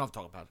bad. We don't have to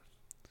talk about it.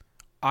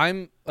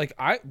 I'm like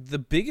one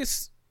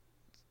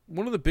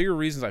of the bigger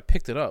reasons I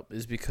picked it up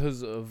is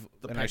because of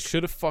The I pink.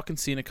 should have fucking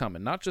seen it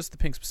coming. Not just the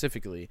pink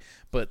specifically,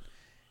 but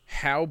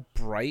how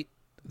bright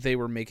they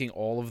were making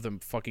all of the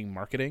fucking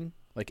marketing,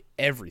 like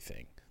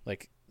everything.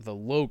 Like the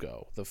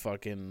logo, the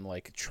fucking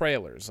like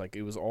trailers, like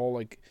it was all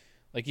like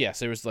yes,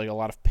 there was like a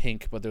lot of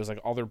pink, but there was like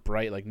other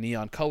bright like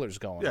neon colors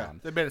going Yeah, on.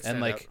 they made it stand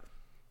and like out.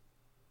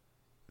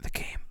 the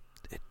game,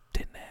 it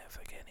didn't have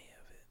like any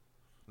of it.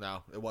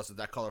 No, it wasn't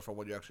that colorful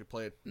when you actually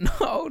played.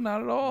 No,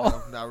 not at all.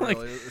 No, not Like,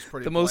 really. It was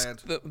pretty the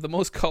most bland. the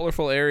most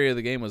colorful area of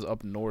the game was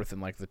up north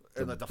in like the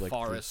like, the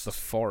forest. the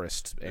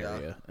forest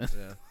area.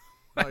 Yeah.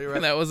 No, you're right.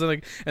 And that wasn't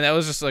like, and that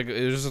was just like,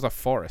 it was just a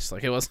forest.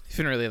 Like it wasn't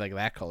even really like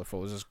that colorful.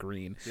 It was just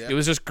green. Yeah. It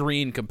was just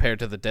green compared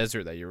to the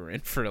desert that you were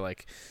in for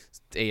like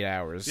 8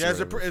 hours. Yeah, or it's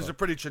a whatever the fuck.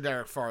 pretty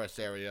generic forest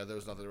area. There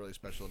was nothing really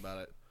special about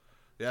it.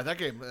 Yeah, that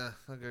game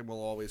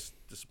will always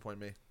disappoint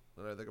me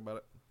when I think about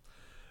it.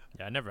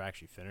 Yeah, I never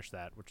actually finished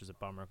that, which is a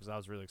bummer because I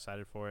was really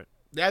excited for it.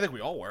 Yeah, I think we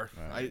all were.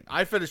 Right.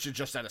 I finished it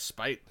just out of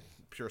spite,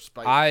 pure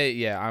spite.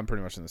 I'm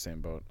pretty much in the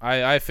same boat.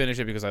 I finished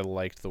it because I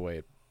liked the way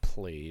it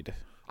played.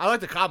 I like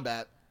the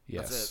combat.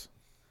 Yes. That's it.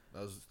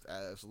 That was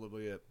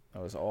absolutely it.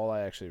 That was all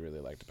I actually really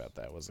liked about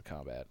that was the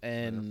combat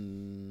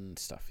and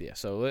stuff. Yeah.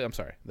 So I'm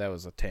sorry, that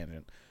was a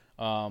tangent.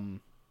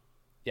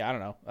 Yeah, I don't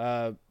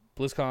know.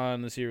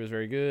 BlizzCon this year was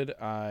very good.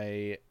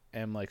 I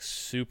am like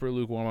super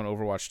lukewarm on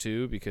Overwatch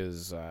 2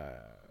 because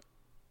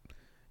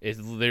it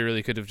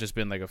literally could have just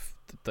been like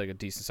a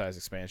decent sized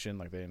expansion.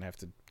 Like they didn't have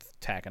to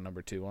tack a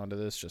number 2 onto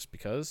this just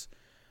because.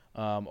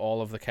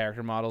 All of the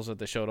character models that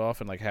they showed off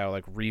and like how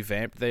like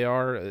revamped they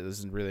are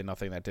isn't really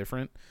nothing that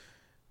different.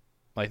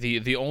 Like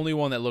the only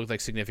one that looked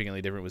like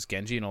significantly different was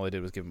Genji, and all they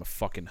did was give him a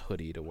fucking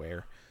hoodie to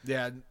wear.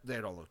 Yeah, they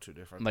don't look too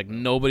different. Like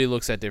nobody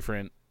looks that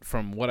different.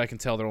 From what I can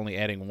tell, they're only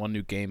adding one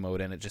new game mode,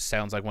 and it just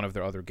sounds like one of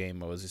their other game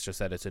modes. It's just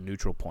that it's a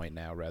neutral point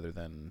now rather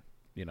than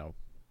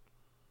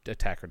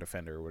attacker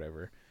defender or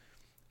whatever.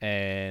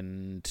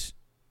 And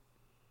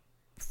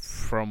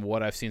from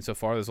what I've seen so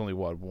far, there's only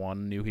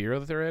one new hero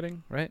that they're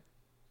adding, right?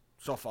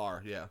 So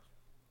far, yeah.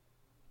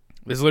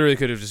 This literally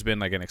could have just been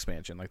like an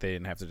expansion. Like they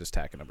didn't have to just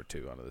tack a number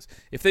 2 onto this.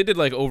 If they did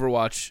like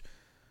Overwatch,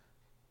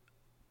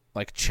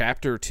 like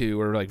Chapter 2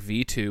 or like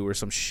V2 or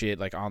some shit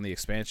like on the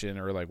expansion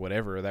or like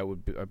whatever, that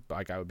would be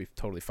like I would be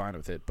totally fine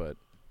with it. But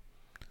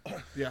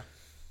Yeah.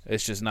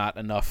 it's just not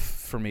enough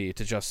for me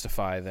to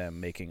justify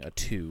them making a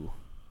 2,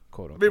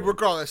 quote I unquote. mean,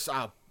 regardless,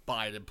 I'll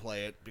buy it and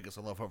play it because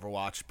I love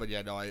Overwatch. But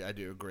yeah, no, I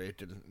do agree. I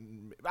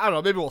don't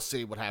know. Maybe we'll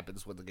see what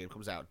happens when the game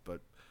comes out. But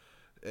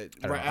I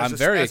don't know. I'm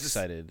very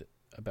excited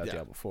about yeah.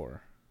 Diablo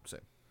 4. Same.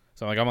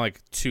 So I'm on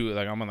like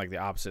the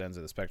opposite ends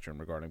of the spectrum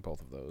regarding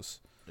both of those.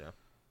 Yeah.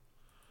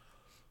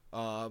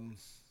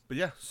 But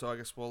yeah, so I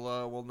guess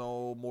we'll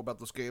know more about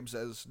those games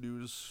as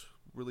news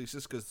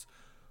releases because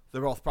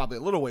they're both probably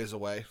a little ways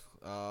away,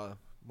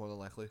 more than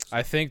likely. So.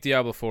 I think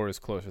Diablo 4 is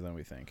closer than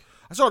we think.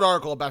 I saw an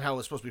article about how it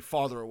was supposed to be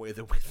farther away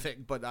than we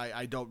think, but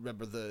I don't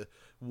remember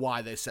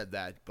why they said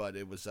that. But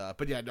it was.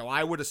 But yeah, no,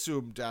 I would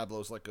assume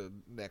Diablo's like a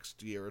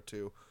next year or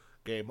two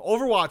game.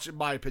 Overwatch, in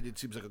my opinion,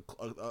 seems like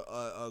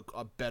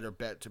a better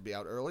bet to be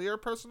out earlier,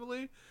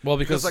 personally. Well,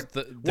 because like,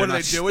 they're what are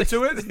not they doing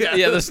to it?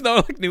 Yeah, there's no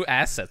like new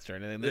assets or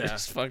anything. They're Yeah.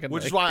 just fucking.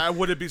 Which is why I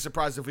wouldn't be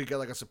surprised if we get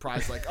like a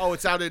surprise, like, oh,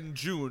 it's out in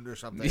June or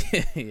something.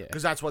 yeah.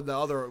 Because that's when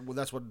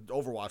that's when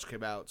Overwatch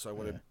came out. So I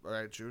wouldn't. All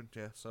right, June.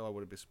 Yeah. So I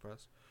wouldn't be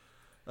surprised.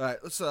 All right,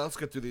 let's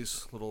get through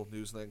these little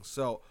news things.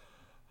 So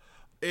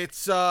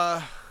it's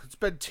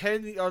been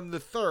 10 on the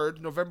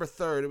 3rd, November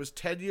 3rd. It was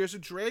 10 years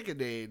of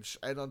Dragon Age,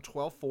 and on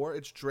 12/4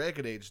 it's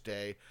Dragon Age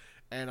Day,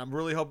 and I'm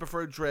really hoping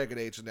for a Dragon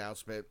Age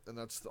announcement, and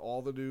that's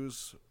all the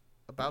news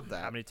about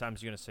that. How many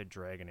times are you gonna say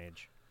Dragon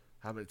Age?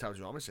 How many times do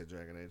you want me to say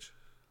Dragon Age?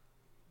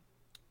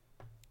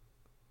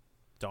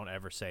 Don't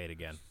ever say it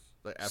again.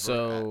 Like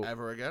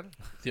ever again?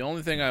 The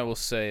only thing I will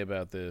say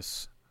about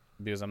this,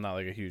 because I'm not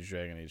like a huge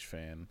Dragon Age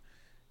fan,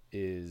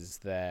 is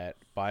that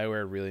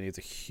BioWare really needs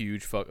a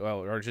huge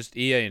or just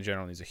EA in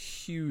general needs a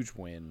huge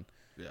win.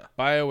 Yeah.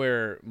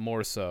 BioWare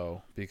more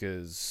so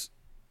because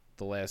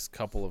the last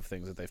couple of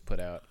things that they've put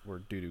out were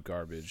doo-doo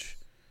garbage.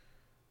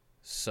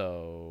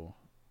 So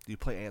Do you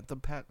play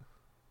Anthem, Pat?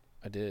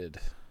 I did.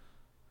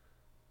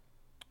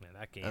 Man,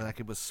 that game. And that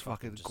game was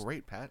fucking just-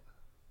 great, Pat.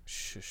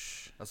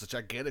 Shush. That's a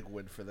gigantic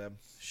win for them.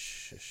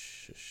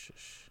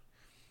 Shush.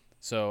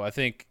 So I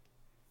think,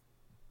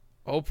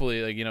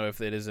 hopefully, like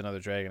if it is another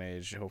Dragon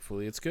Age,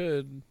 hopefully it's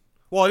good.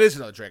 Well, it is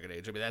another Dragon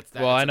Age. I mean, that's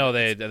Well, I know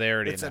they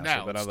already it's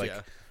announced it, but I'm like,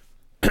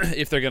 yeah.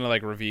 if they're gonna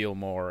like reveal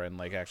more and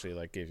like actually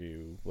like give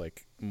you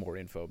like more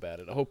info about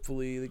it,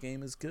 hopefully the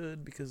game is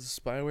good because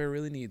BioWare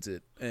really needs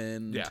it.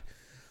 And Yeah.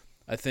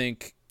 I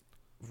think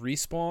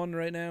Respawn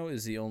right now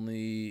is the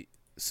only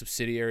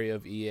subsidiary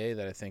of EA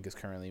that I think is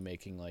currently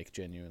making like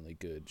genuinely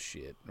good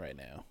shit right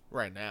now.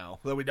 Right now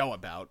that we know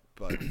about,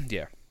 but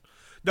Yeah.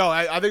 no,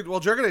 I think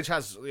Dragon Age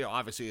has,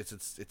 obviously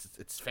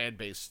it's fan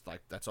base,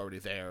 like that's already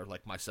there.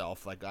 Like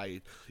myself, like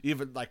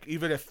even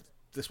if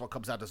this one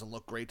comes out doesn't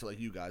look great to like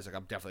you guys, like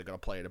I'm definitely gonna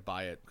play it and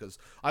buy it because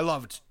I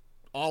loved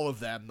all of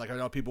them. Like I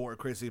know people were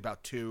crazy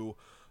about 2.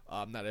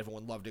 Not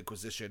everyone loved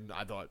Inquisition.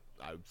 I thought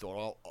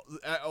all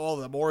of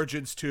them.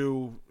 Origins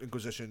 2,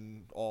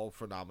 Inquisition, all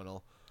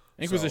phenomenal.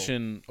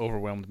 Inquisition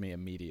overwhelmed me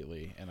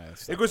immediately, and I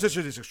stopped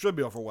Inquisition is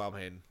extremely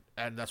overwhelming,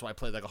 and that's why I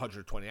played like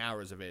 120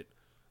 hours of it.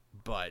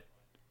 But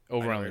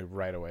overwhelmed me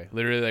right away.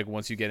 Literally, like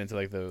once you get into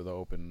like the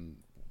open,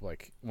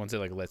 like once it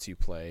like lets you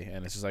play,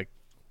 and it's just like,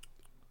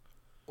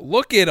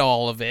 look at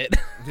all of it.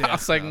 Yeah, I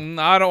was like,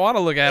 no, I don't want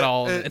to look at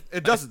all of it.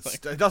 It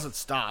doesn't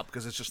stop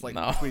because it's just like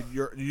between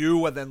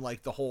you and then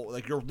like the whole,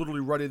 like you're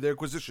literally running the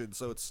Inquisition,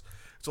 so it's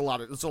a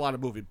lot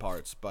of moving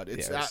parts. But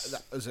it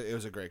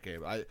was a great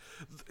game.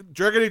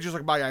 Dragon Age is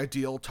like my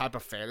ideal type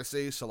of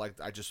fantasy, so like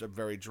I just am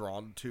very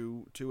drawn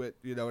to it.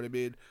 You know what I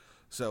mean?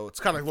 So it's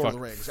kind of like Lord of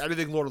the Rings.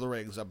 Anything Lord of the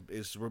Rings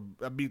is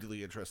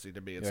immediately interesting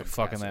to me. Like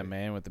fucking that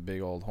man with the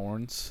big old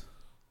horns.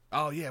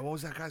 Oh yeah, what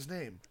was that guy's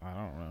name? I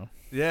don't know.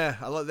 Yeah,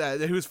 I love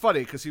that. He was funny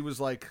because he was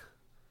like,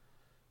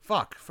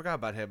 "Fuck, forgot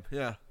about him."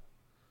 Yeah.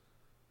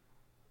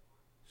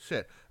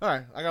 Shit. All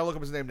right, I gotta look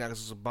up his name now because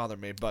this will bother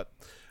me. But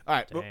all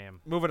right,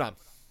 moving on.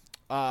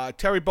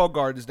 Terry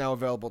Bogard is now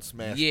available at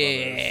Smash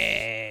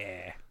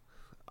Yeah.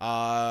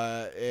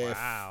 Brothers.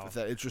 If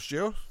that interests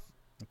you,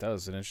 It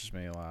does. It interests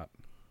me a lot.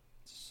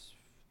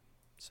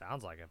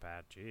 Sounds like it,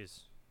 Pat.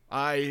 Jeez.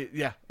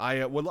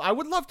 I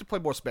would love to play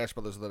more Smash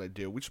Brothers than I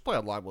do. We should play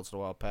online once in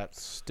a while, Pat.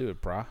 Let's do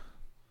it, brah. What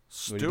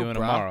Do are you doing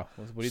tomorrow?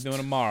 What are you doing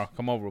tomorrow?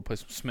 Come over. We'll play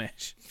some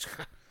Smash.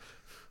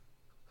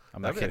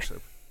 I'm not kidding.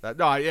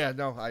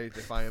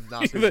 If I am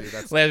not busy,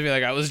 that's... Last me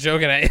like I was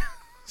joking at you.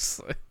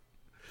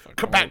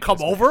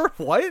 Come over?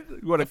 What?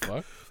 You want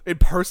to in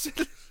person?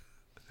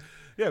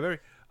 Yeah, very.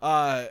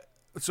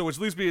 So which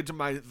leads me into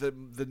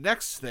the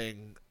next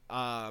thing.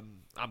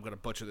 I'm gonna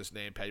butcher this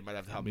name, Pat. You might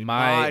have to help me.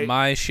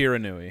 My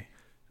Shiranui.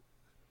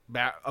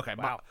 Okay,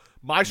 wow.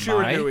 My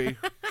Shiranui.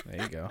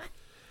 There you go.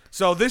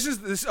 So this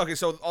is okay.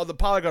 So on the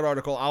Polygon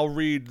article, I'll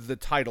read the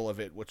title of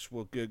it, which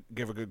will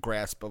give a good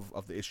grasp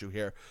of the issue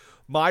here.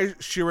 My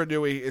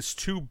Shiranui is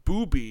too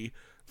booby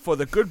for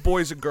the good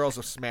boys and girls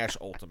of Smash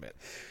Ultimate.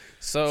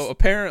 So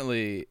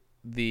apparently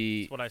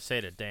That's what I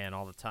say to Dan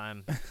all the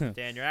time.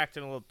 Dan, you're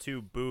acting a little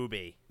too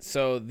booby.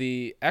 So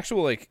the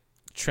actual like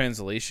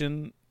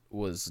translation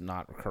was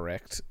not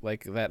correct.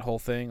 Like that whole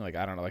thing, like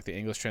I don't know, like the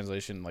English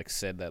translation like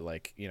said that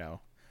like,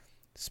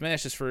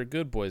 Smash is for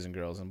good boys and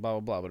girls and blah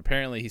blah blah, but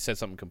apparently he said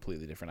something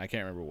completely different. I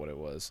can't remember what it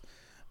was.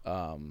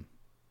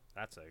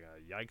 That's a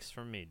yikes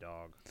from me,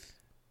 dog.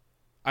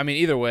 I mean,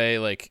 either way,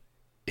 like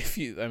if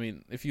you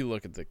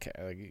look at the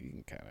like, you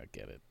can kind of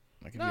get it.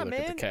 Like if you look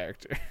at the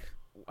character.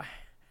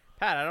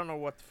 Pat, I don't know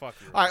what the fuck.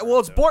 All right,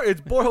 well,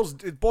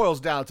 it boils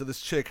down to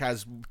this chick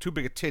has too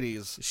big of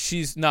titties.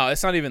 It's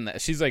not even that.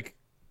 She's like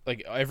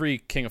every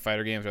King of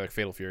Fighter games or like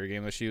Fatal Fury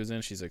game that she was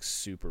in, she's like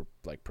super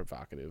like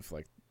provocative,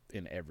 like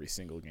in every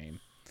single game.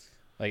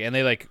 Like, and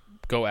they like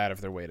go out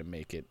of their way to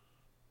make it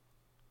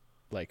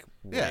like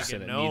worse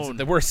than it needs.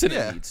 The worse than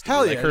it needs.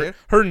 Hell like yeah,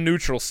 her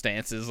neutral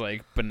stance is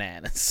like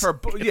bananas.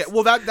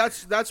 Well,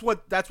 that's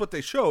what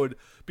they showed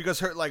because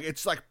her like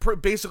it's like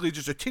basically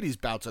just her titties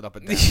bouncing up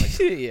and down. Like,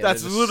 yeah,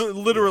 that's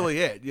literally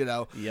it.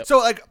 Yep. So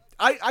like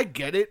I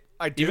get it.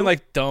 I do. Even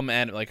like dumb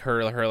and like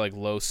her like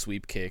low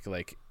sweep kick,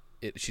 like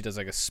she does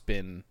like a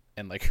spin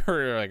and like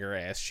her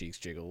ass cheeks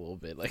jiggle a little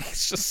bit. Like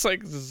it's just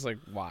like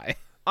why?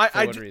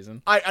 For what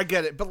reason? I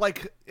get it,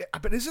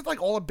 but is it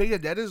like all of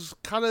Bayonetta's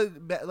kind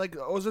of like,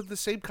 or is it the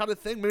same kind of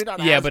thing? Maybe not.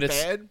 But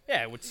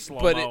bad. With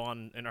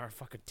slow-mo and our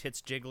fucking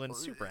tits jiggling,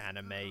 super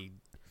anime.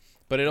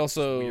 But it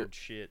also weird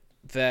shit.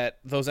 That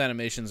those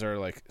animations are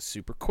like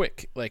super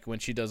quick. Like when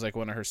she does like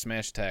one of her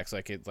smash attacks,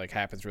 like it like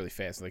happens really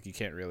fast. Like you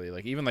can't really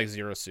like even like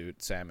Zero Suit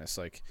Samus.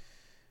 Like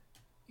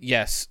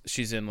yes,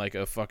 she's in like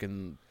a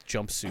fucking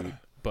jumpsuit.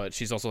 But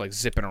she's also like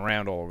zipping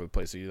around all over the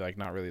place, so you're like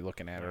not really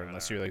looking at her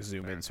unless you like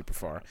zoom in super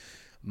far.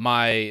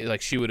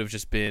 She would have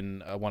just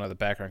been one of the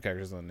background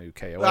characters on the new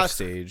KOF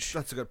stage.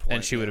 That's a good point.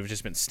 And she would have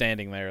just been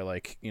standing there,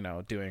 like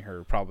doing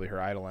probably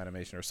her idle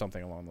animation or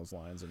something along those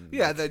lines. And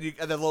yeah, then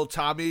little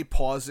Tommy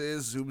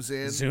pauses, zooms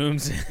in.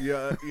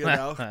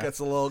 Yeah, gets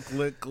a little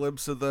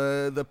glimpse of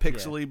the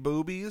pixely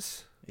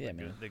boobies. Yeah,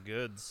 man. The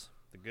goods,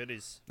 the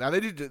goodies. Now they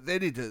need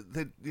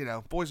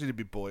to, boys need to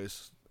be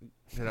boys.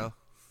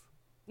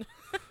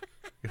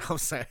 You know what I'm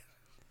saying?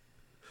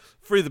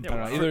 Free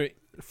the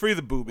free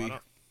the boobie.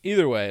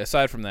 Either way,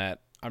 aside from that,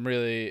 I'm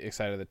really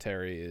excited that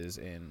Terry is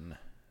in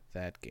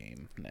that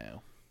game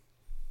now.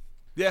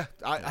 Yeah,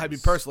 I mean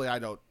personally,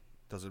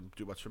 doesn't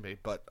do much for me,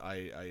 but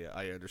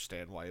I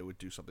understand why it would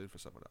do something for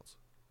someone else.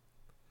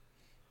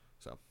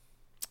 So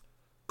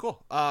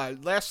cool.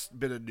 Last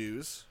bit of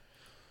news.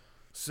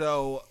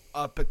 So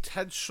a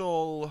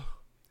potential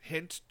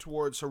hint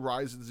towards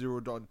Horizon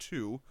Zero Dawn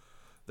 2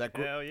 that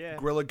Hell yeah.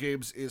 Guerrilla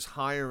Games is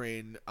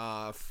hiring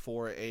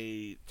for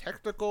a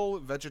technical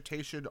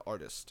vegetation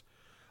artist.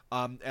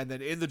 And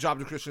then in the job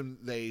description,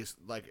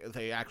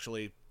 they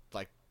actually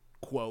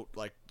quote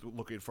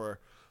looking for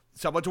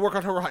someone to work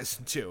on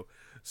Horizon 2.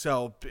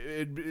 So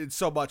it's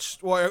so much,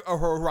 or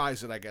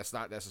Horizon, I guess,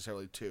 not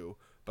necessarily 2,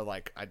 but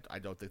I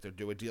don't think they're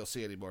doing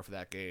DLC anymore for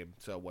that game.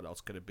 So what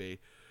else could it be?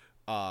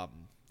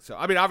 So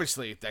I mean,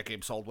 obviously that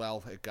game sold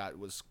well. It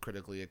was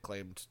critically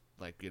acclaimed.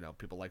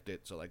 People liked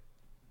it. So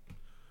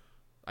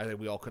I think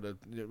we all could have.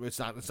 It's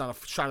not a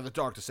shot in the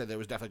dark to say there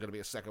was definitely going to be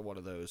a second one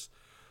of those.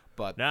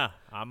 But Nah,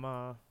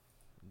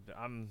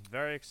 I'm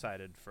very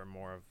excited for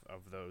more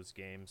of those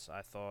games.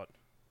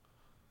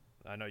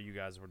 I know you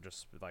guys were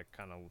just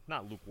kind of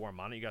not lukewarm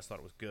on it. You guys thought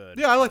it was good.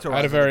 yeah, I liked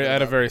Horizon. I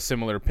had a very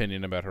similar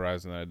opinion about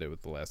Horizon than I did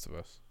with The Last of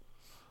Us.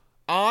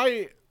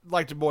 I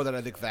liked it more than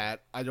I think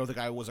that. I don't think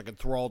I was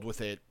enthralled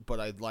with it, but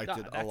I liked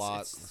it a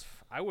lot.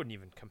 I wouldn't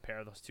even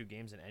compare those two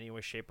games in any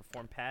way, shape, or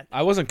form, Pat.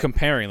 I wasn't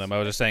comparing them. I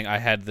was just saying I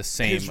had the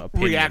same His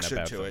opinion reaction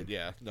about to them. it,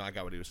 yeah. No, I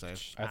got what he was saying.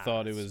 I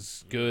thought it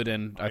was good,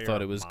 and I You're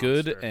thought a it was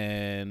good, monster.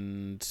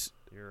 and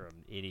You're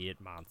an idiot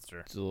monster.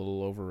 it's a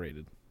little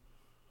overrated.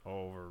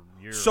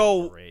 You're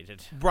So-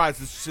 overrated. Brian,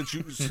 since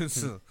you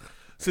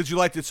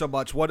liked it so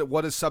much,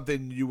 what is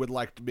something you would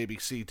like to maybe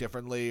see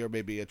differently, or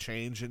maybe a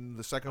change in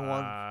the second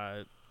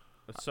one?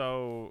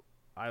 So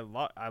I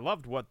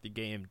loved what the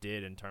game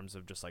did in terms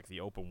of just the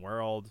open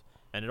world,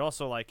 and it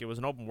also it was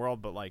an open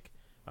world, but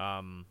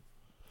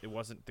it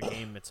wasn't, the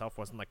game itself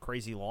wasn't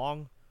crazy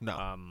long. No.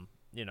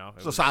 It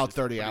It's a was solid just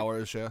 30 pretty-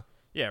 hours, yeah.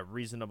 Yeah,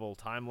 reasonable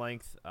time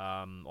length.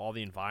 All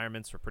the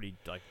environments were pretty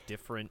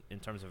different in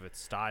terms of its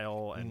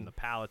style, and the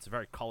palette's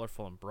very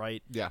colorful and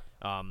bright. Yeah.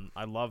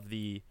 I love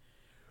the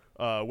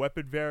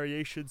weapon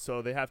variation,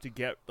 so they have to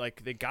get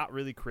they got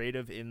really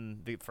creative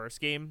in the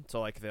first game,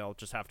 so they'll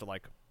just have to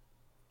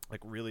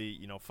really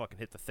fucking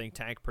hit the think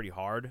tank pretty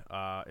hard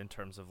in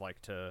terms of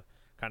to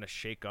kind of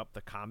shake up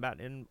the combat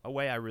in a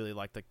way. I really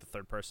liked the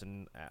third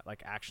person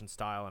action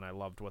style, and I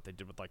loved what they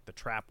did with the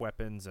trap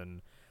weapons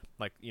and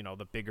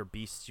the bigger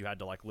beasts. You had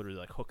to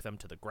literally hook them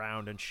to the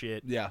ground and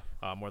shit. Yeah.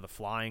 Or the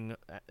flying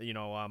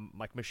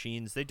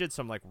machines. They did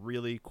some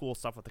really cool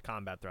stuff with the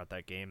combat throughout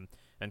that game,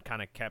 and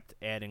kind of kept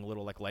adding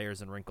little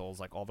layers and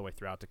wrinkles all the way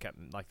throughout to kept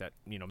that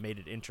made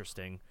it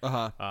interesting.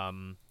 Uh-huh.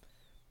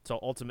 So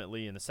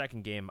ultimately in the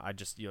second game, I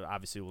just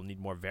obviously will need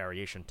more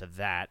variation to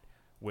that,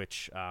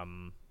 which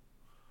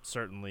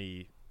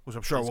certainly, Which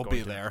I'm sure it's will going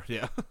be to- there,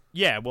 yeah.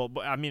 yeah. Well,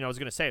 I mean, I was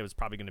gonna say it was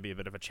probably gonna be a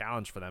bit of a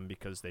challenge for them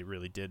because they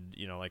really did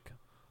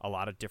a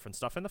lot of different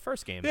stuff in the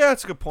first game. Yeah,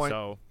 that's a good point.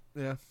 So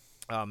Yeah.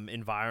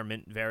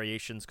 environment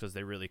variations, because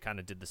they really kind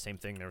of did the same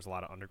thing. There was a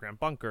lot of underground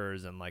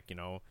bunkers and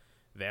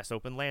vast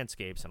open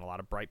landscapes and a lot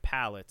of bright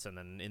palettes. And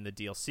then in the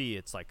DLC,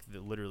 it's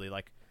literally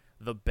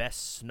the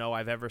best snow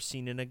I've ever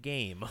seen in a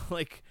game.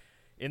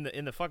 In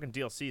the fucking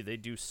DLC, they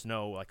do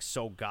snow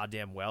so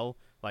goddamn well.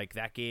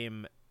 That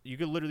game, you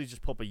could literally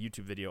just pull up a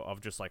YouTube video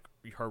of just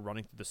her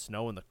running through the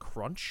snow, and the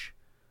crunch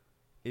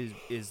is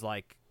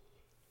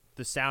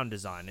the sound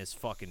design is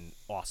fucking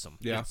awesome.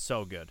 Yeah. It's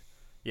so good.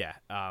 Yeah.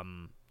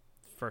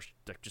 First,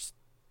 just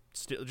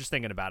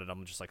thinking about it,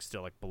 I'm just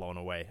still blown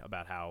away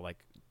about how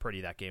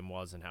pretty that game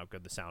was and how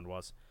good the sound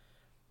was.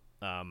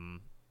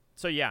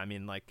 So yeah, I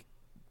mean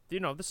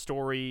the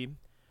story,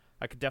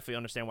 I could definitely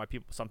understand why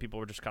some people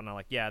were just kind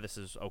of yeah, this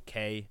is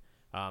okay.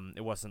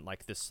 It wasn't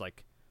this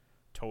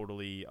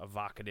totally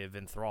evocative,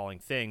 enthralling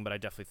thing, but I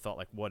definitely felt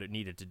what it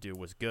needed to do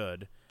was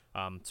good.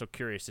 So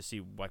curious to see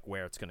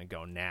where it's gonna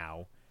go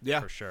now.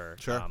 Yeah. For sure.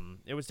 Sure.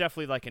 It was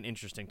definitely an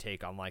interesting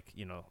take on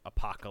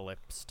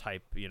apocalypse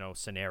type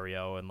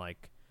scenario, and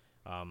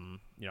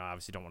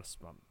obviously don't want to.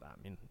 I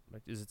mean,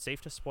 is it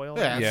safe to spoil?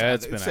 Yeah, Yeah,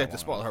 it's it's been safe out to long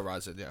spoil enough.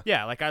 Horizon, yeah.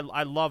 Yeah,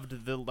 I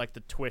loved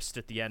the twist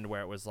at the end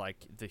where it was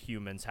the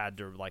humans had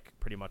to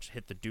pretty much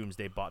hit the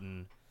doomsday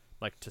button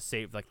to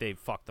save, they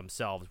fucked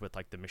themselves with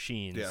the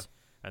machines. Yeah.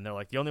 And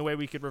they're the only way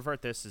we could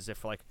revert this is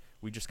if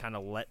we just kind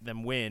of let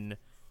them win,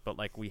 but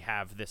we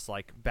have this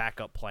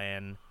backup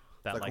plan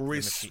that the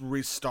machine-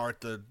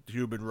 restart the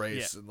human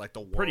race Yeah, and the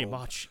world. pretty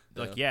much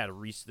Yeah. to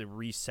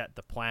reset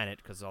the planet,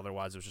 because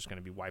otherwise it was just going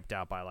to be wiped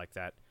out by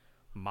that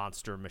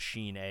monster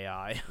machine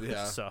AI.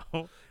 Yeah. So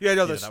Yeah,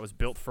 no, that was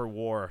built for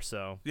war.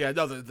 So yeah,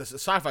 no, the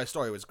sci-fi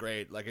story was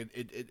great.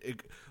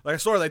 It a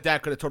story like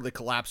that could have totally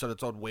collapsed on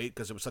its own weight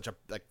because it was such a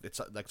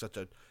it's such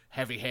a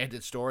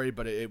heavy-handed story,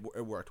 but it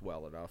worked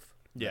well enough.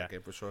 yeah, that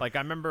game for sure. I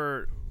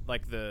remember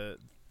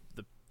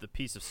the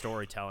piece of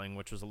storytelling,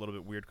 which was a little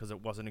bit weird because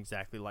it wasn't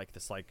exactly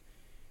this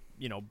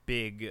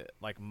big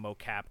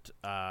mocapped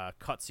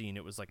cutscene.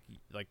 It was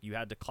you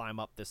had to climb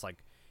up this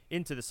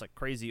into this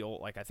crazy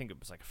old I think it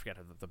was I forget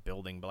the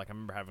building, but I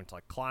remember having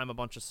to climb a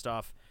bunch of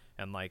stuff,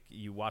 and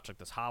you watch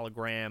this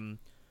hologram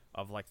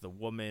of the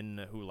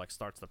woman who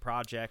starts the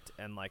project,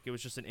 and it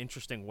was just an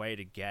interesting way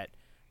to get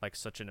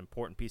such an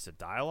important piece of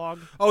dialogue.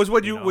 Oh, it's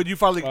when you you know? when you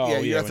finally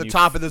you're at the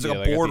top and there's yeah, a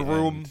at the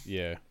boardroom. end.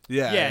 Yeah.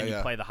 Yeah, Yeah, and you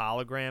play the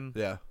hologram.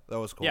 Yeah, that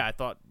was cool. Yeah, I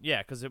thought,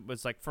 because it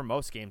was for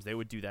most games they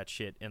would do that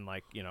shit in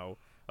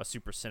a a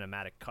super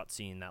cinematic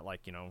cutscene that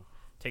like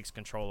takes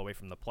control away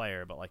from the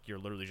player, but like you're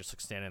literally just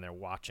like standing there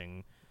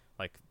watching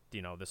like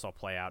this all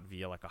play out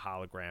via like a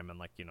hologram, and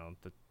like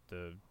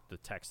the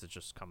text is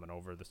just coming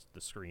over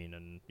the screen,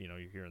 and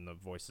you're hearing the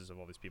voices of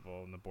all these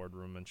people in the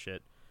boardroom and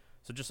shit.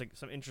 So just like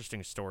some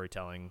interesting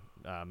storytelling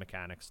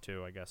mechanics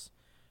too, I guess.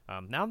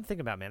 Now I'm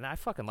thinking about, man, I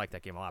fucking like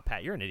that game a lot.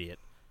 Pat, you're an idiot.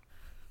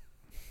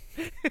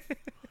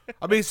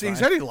 I mean, he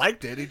said he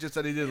liked it. He just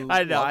said he didn't.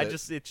 I know. Love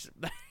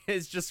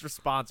It's just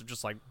responsive,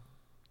 just like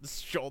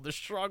shoulder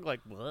shrug, like.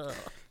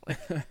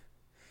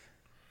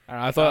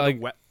 I thought like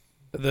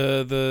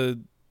the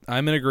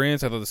I'm in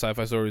agreement. I thought the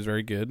sci-fi story was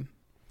very good,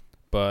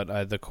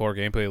 but the core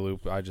gameplay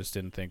loop I just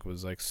didn't think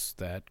was like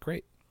that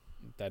great.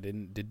 That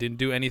didn't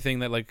do anything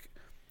that like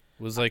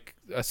was like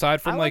aside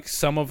from like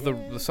some of the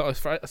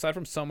aside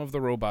from some of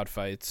the robot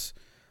fights.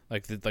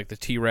 Like the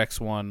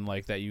T-Rex one,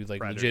 like that you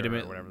like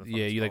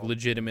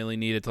legitimately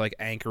needed to like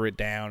anchor it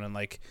down and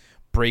like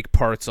break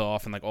parts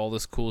off and like all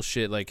this cool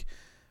shit. Like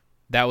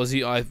that was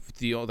the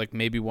like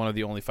maybe one of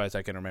the only fights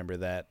I can remember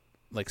that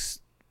like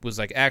was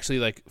like actually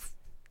like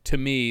to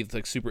me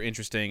like super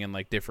interesting and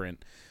like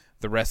different.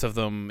 The rest of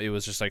them, it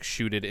was just like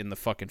shoot it in the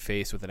fucking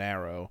face with an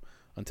arrow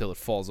until it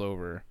falls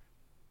over,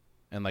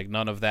 and like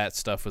none of that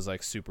stuff was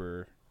like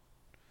super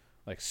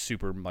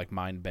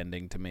mind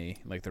bending to me.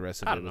 Like the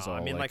rest of it was all.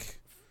 I mean, like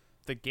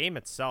the game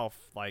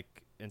itself,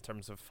 like in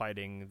terms of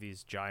fighting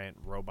these giant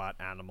robot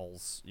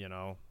animals,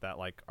 that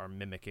like are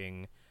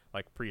mimicking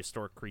like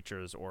prehistoric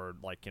creatures or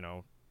like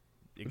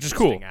which is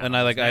cool, and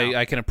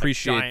I can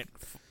appreciate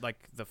like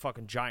the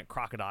fucking giant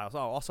crocodiles. Oh,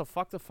 also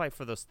fuck the fight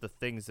for the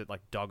things that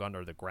like dug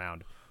under the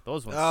ground.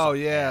 Those ones. Oh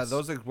yeah,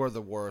 those were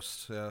the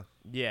worst. Yeah.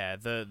 Yeah,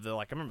 the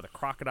like I remember the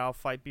crocodile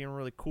fight being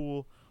really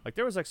cool. Like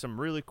there was like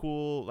some really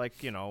cool like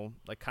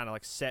like kind of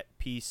like set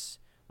piece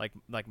like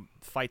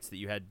fights that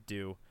you had to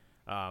do.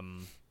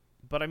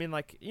 But I mean,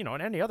 like in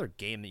any other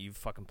game that you've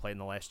fucking played in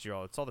the last year,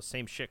 it's all the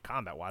same shit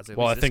combat wise.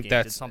 Well, I think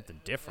that's did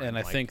something different, and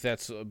I think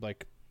that's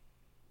like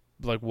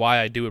why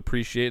I do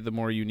appreciate the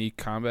more unique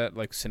combat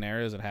like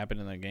scenarios that happen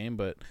in that game.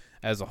 But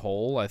as a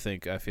whole, I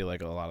feel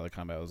like a lot of the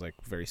combat was like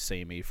very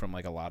samey from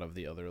like a lot of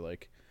the other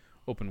like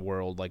open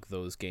world like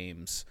those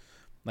games.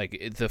 Like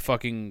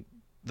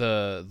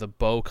the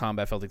bow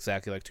combat felt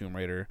exactly like Tomb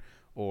Raider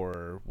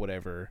or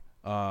whatever.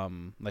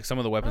 Like some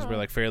of the weapons were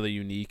like fairly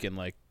unique and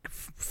like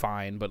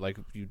fine, but like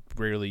you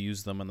rarely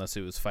use them unless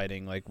it was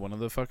fighting like one of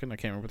the fucking I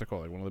can't remember what they're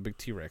called, like one of the big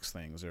T-Rex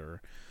things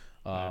or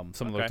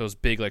some of like those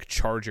big like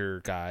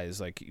charger guys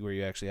like where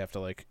you actually have to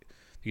like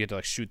you get to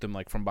like shoot them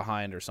like from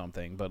behind or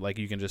something, but like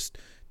you can just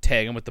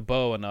tag them with the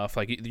bow enough.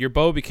 Like your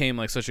bow became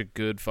like such a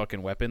good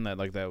fucking weapon that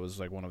like that was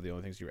like one of the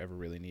only things you ever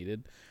really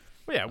needed.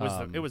 Well,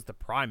 yeah, it was the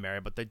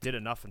primary, but they did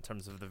enough in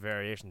terms of the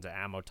variations of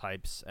ammo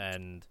types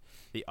and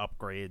the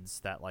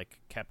upgrades that like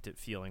kept it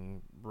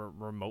feeling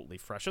remotely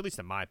fresh. At least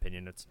in my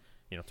opinion, it's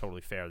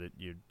totally fair that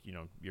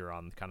you're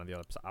on kind of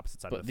the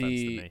opposite side of the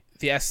fence than me.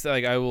 The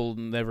aesthetic, I will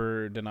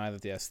never deny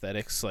that the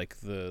aesthetics, like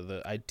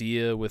the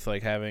idea with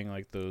like having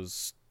like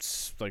those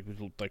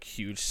like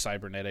huge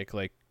cybernetic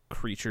like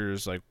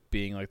creatures like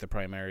being like the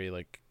primary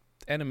like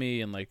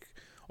enemy and like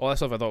all that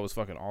stuff, I thought was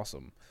fucking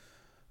awesome.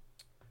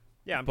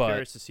 Yeah, I'm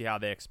curious to see how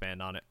they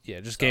expand on it. Yeah,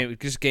 just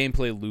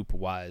gameplay loop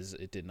wise,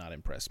 it did not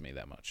impress me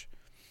that much.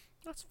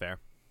 That's fair.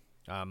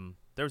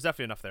 There was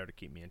definitely enough there to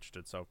keep me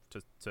interested. So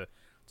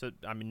to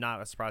I mean,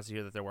 not surprised to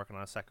hear that they're working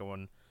on a second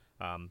one.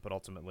 But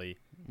ultimately,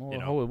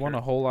 it won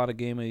a whole lot of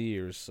Game of the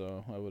Years,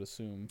 so I would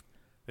assume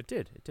it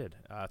did. It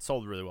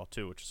sold really well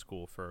too, which is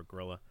cool for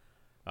Guerrilla.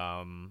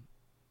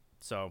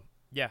 So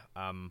yeah,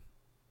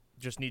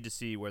 just need to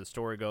see where the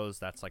story goes.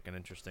 That's like an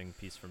interesting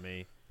piece for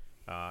me.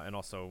 And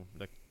also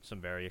some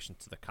variations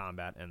to the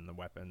combat and the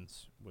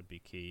weapons would be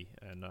key,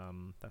 and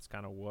that's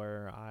kind of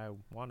where I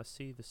want to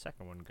see the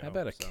second one go. How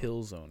about a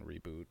Killzone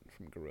reboot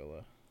from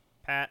Guerrilla?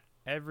 Pat,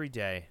 every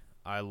day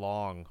I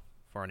long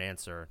for an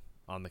answer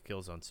on the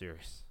Killzone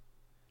series.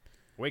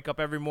 Wake up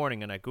every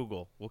morning and I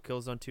Google, will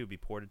Killzone 2 be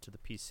ported to the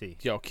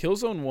PC? Yo,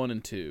 Killzone 1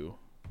 and 2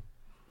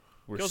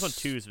 Killzone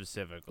 2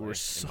 specifically were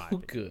so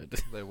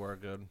good. They were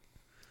good.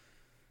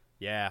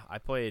 Yeah, I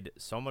played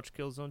so much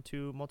Killzone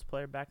 2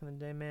 multiplayer back in the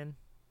day, man.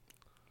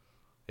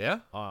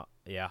 Yeah?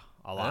 Yeah,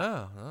 a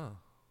lot.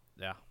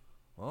 Yeah.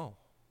 Oh.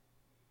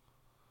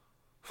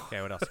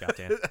 Okay, what else,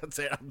 goddamn? That's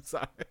it. I'm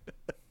sorry.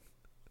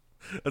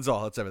 That's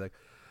all. That's everything.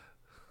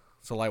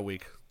 It's a light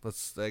week.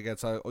 We got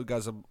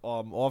some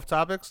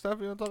off-topic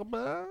stuff you want to talk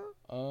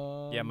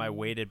about? Yeah, my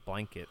weighted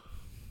blanket.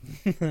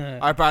 All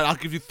right, Brian, I'll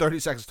give you 30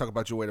 seconds to talk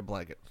about your weighted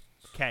blanket.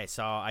 Okay,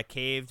 so I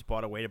caved,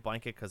 bought a weighted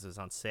blanket because it was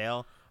on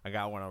sale. I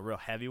got one of the real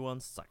heavy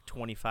ones. It's like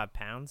 25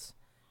 pounds.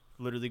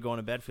 Literally going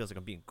to bed feels like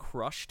I'm being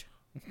crushed.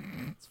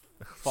 It's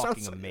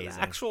fucking amazing. Like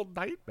an actual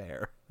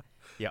nightmare.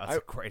 Yeah, it's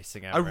the greatest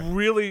thing ever.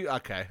 I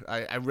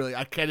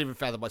can't even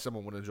fathom why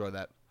someone would enjoy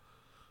that.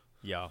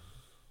 Yo,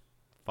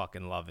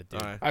 fucking love it,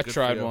 dude. Right, I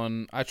tried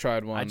one.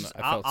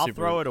 I'll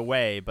throw it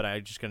away, but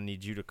I'm just gonna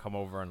need you to come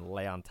over and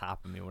lay on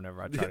top of me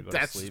whenever I try to go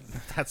to sleep.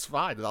 That's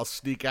fine. I'll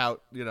sneak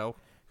out,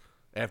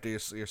 after you're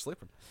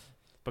sleeping.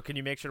 But can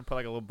you make sure to put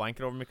like a little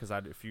blanket over me? Because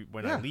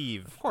when I Yeah,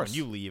 leave, of course. when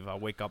you leave, I'll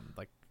wake up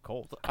like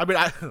cold. I mean,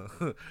 I I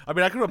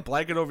could put a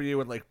blanket over you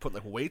and like put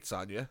like weights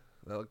on you. Is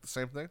that like the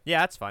same thing?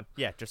 Yeah, that's fine.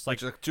 Yeah, just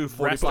like Like two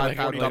wrestle 45-pound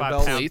 45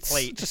 dumbbells. pound plates,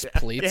 plate. just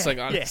plates Yeah, like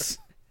on. yeah.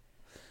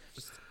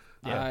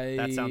 Yeah,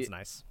 that I- sounds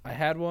nice. I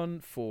had one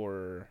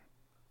for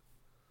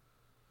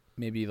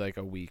maybe like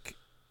a week,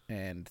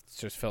 and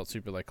just felt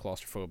super like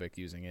claustrophobic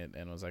using it,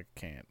 and was like,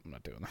 "Can't, I'm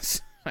not doing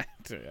this." I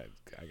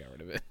got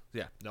rid of it.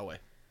 Yeah, no way.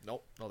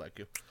 Nope, no thank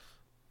you.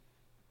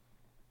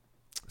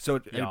 So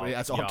anybody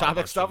has y'all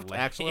off-topic are stuff? lame.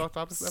 Actually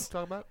off-topic stuff to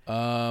talk about?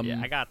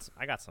 Yeah, I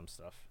got some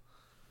stuff,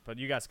 but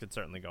you guys could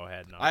certainly go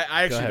ahead. And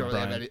I actually ahead, don't really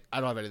have Brian. any. I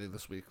don't have anything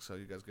this week, so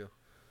you guys go.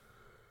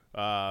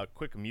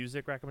 quick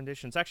music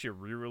recommendation. It's actually a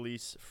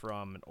re-release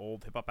from an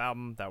old hip hop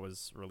album that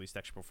was released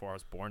actually before I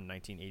was born in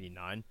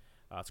 1989.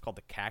 It's called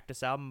the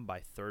Cactus Album by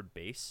Third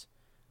Base.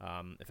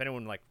 If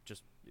anyone like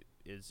just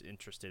is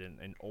interested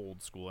in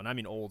old school, and I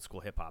mean old school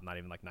hip hop, not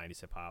even like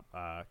 90s hip hop,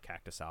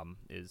 Cactus Album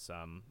is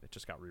it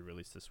just got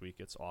re-released this week.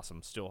 It's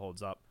awesome. Still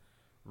holds up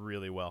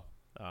really well.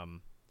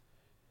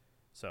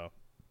 So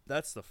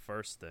that's the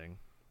first thing.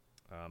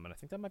 And I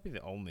think that might be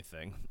the only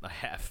thing I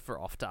have for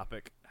off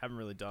topic. Haven't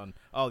really done.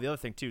 Oh, the other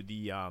thing too.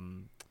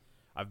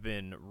 I've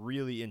been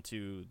really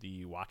into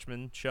the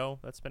Watchmen show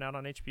that's been out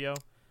on HBO.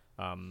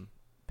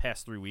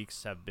 Past 3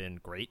 weeks have been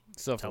great.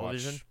 Still have to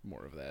Television. watch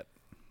more of that.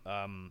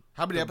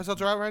 How many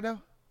episodes are out right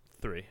now?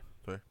 3.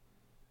 3.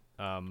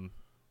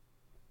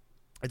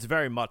 It's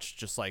very much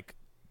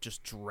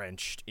just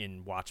drenched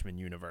in Watchmen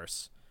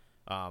universe.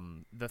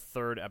 The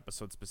third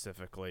episode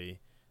specifically,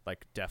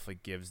 like, definitely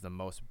gives the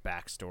most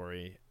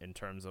backstory in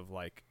terms of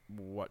like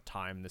what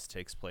time this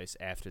takes place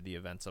after the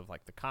events of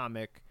like the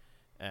comic,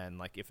 and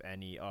like if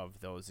any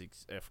of those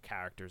if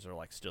characters are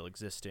like still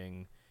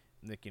existing,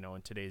 like, you know,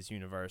 in today's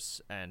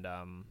universe, and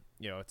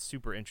you know, it's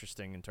super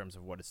interesting in terms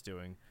of what it's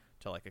doing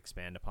to like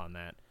expand upon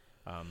that.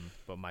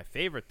 But my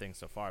favorite thing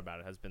so far about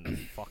it has been the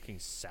fucking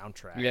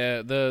soundtrack.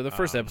 Yeah, the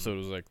first episode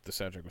was like the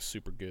soundtrack was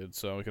super good,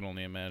 so I can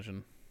only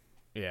imagine.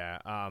 Yeah,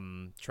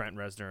 Trent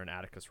Reznor and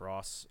Atticus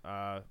Ross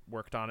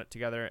worked on it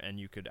together, and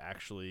you could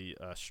actually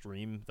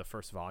stream the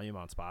first volume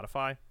on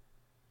Spotify.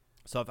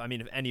 So if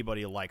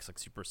anybody likes like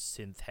super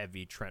synth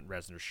heavy Trent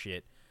Reznor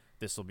shit,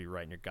 this will be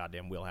right in your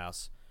goddamn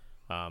wheelhouse.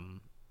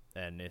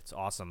 And it's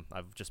awesome.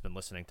 I've just been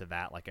listening to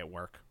that like at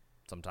work.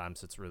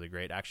 Sometimes it's really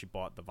great. I actually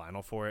bought the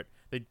vinyl for it.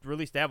 They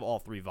have all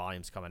 3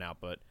 volumes coming out,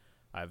 but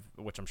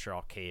which I'm sure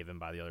I'll cave in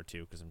by the other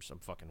 2 because I'm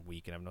fucking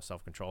weak and have no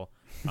self-control.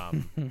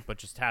 But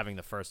just having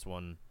the first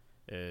one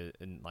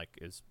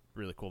is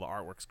really cool. The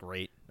artwork's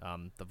great.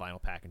 The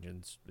vinyl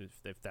packaging,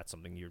 if that's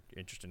something you're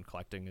interested in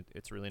collecting,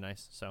 it's really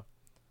nice. So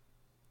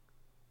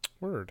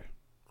word.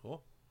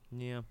 Cool.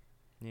 yeah.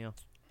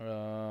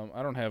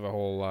 I don't have a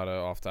whole lot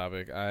of off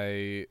topic.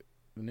 The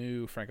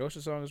new Frank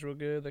Ocean song is real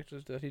good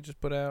that he just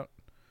put out.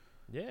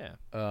 Yeah.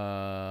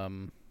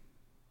 The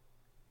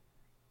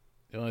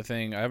only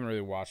thing I haven't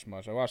really watched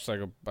much. I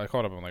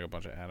caught up on like a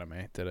bunch of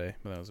anime today,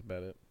 but that was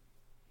about it.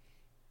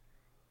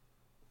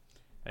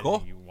 Cool.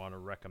 Anything you want to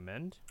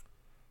recommend?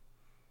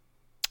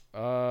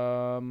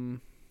 The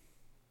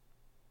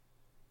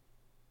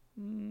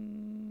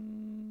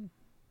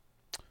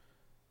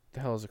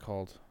hell is it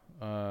called?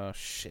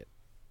 Shit.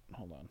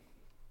 Hold on.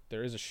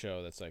 There is a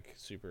show that's like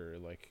super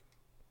like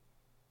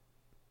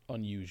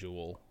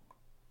unusual.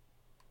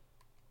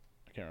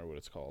 I can't remember what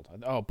it's called.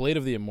 Oh, Blade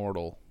of the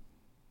Immortal.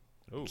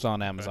 Ooh, It's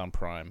on Amazon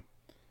Prime.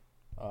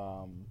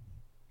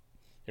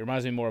 It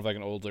reminds me more of like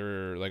an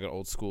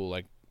old school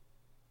like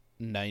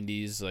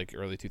 90s, like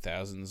early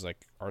 2000s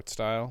like art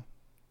style,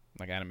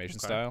 like animation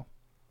style.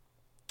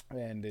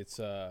 And it's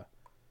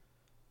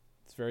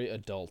very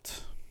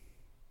adult.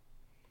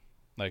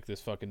 Like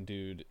this fucking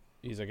dude,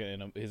 he's like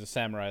he's a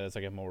samurai that's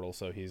like immortal,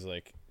 so he's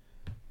like,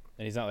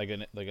 and he's not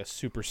like a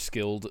super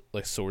skilled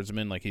like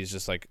swordsman, like he's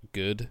just like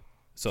good.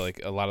 So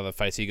like a lot of the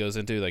fights he goes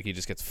into, like he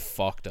just gets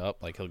fucked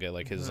up. Like he'll get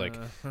like his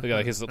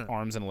his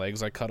arms and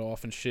legs like cut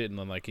off and shit, and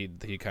then like he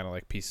kind of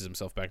like pieces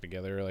himself back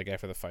together like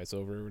after the fight's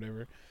over or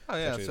whatever. Oh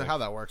yeah, Actually, so like, how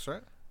that works,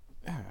 right?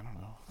 I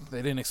don't know.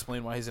 They didn't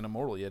explain why he's an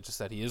immortal yet, just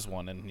that he is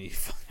one, and he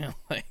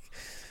like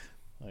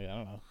I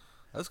don't know.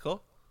 That's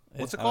cool.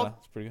 What's it I don't called? know.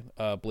 It's pretty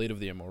good. Blade of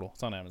the Immortal.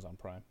 It's on Amazon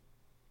Prime.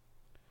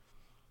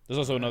 There's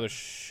also another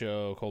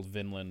show called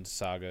Vinland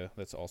Saga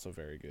that's also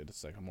very good.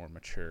 It's like a more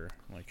mature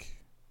like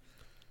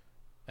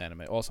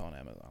anime, also on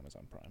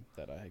Amazon Prime,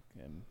 that I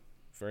am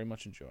very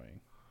much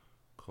enjoying.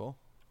 Cool.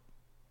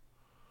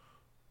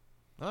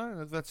 All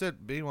right, that's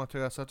it. B, you want to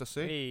take us out to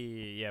see?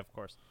 Hey, yeah, of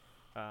course.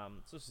 So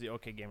this is the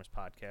OK Gamers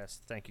podcast.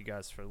 Thank you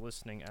guys for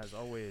listening. As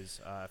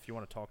always, if you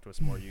want to talk to us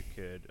more, you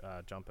could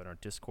jump in our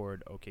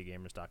Discord,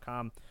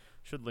 okgamers.com.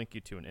 Should link you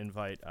to an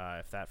invite.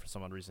 If that for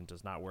some odd reason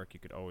does not work, you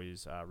could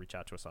always reach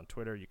out to us on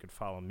Twitter. You could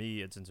follow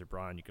me at Zinzer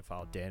Brian. You could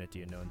follow Dan at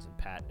Dianones and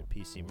Pat at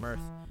PC Mirth.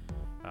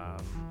 I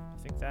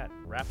think that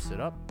wraps it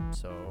up.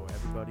 So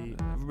everybody,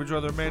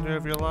 Enjoy the remainder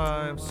of your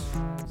lives.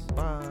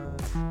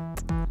 Bye.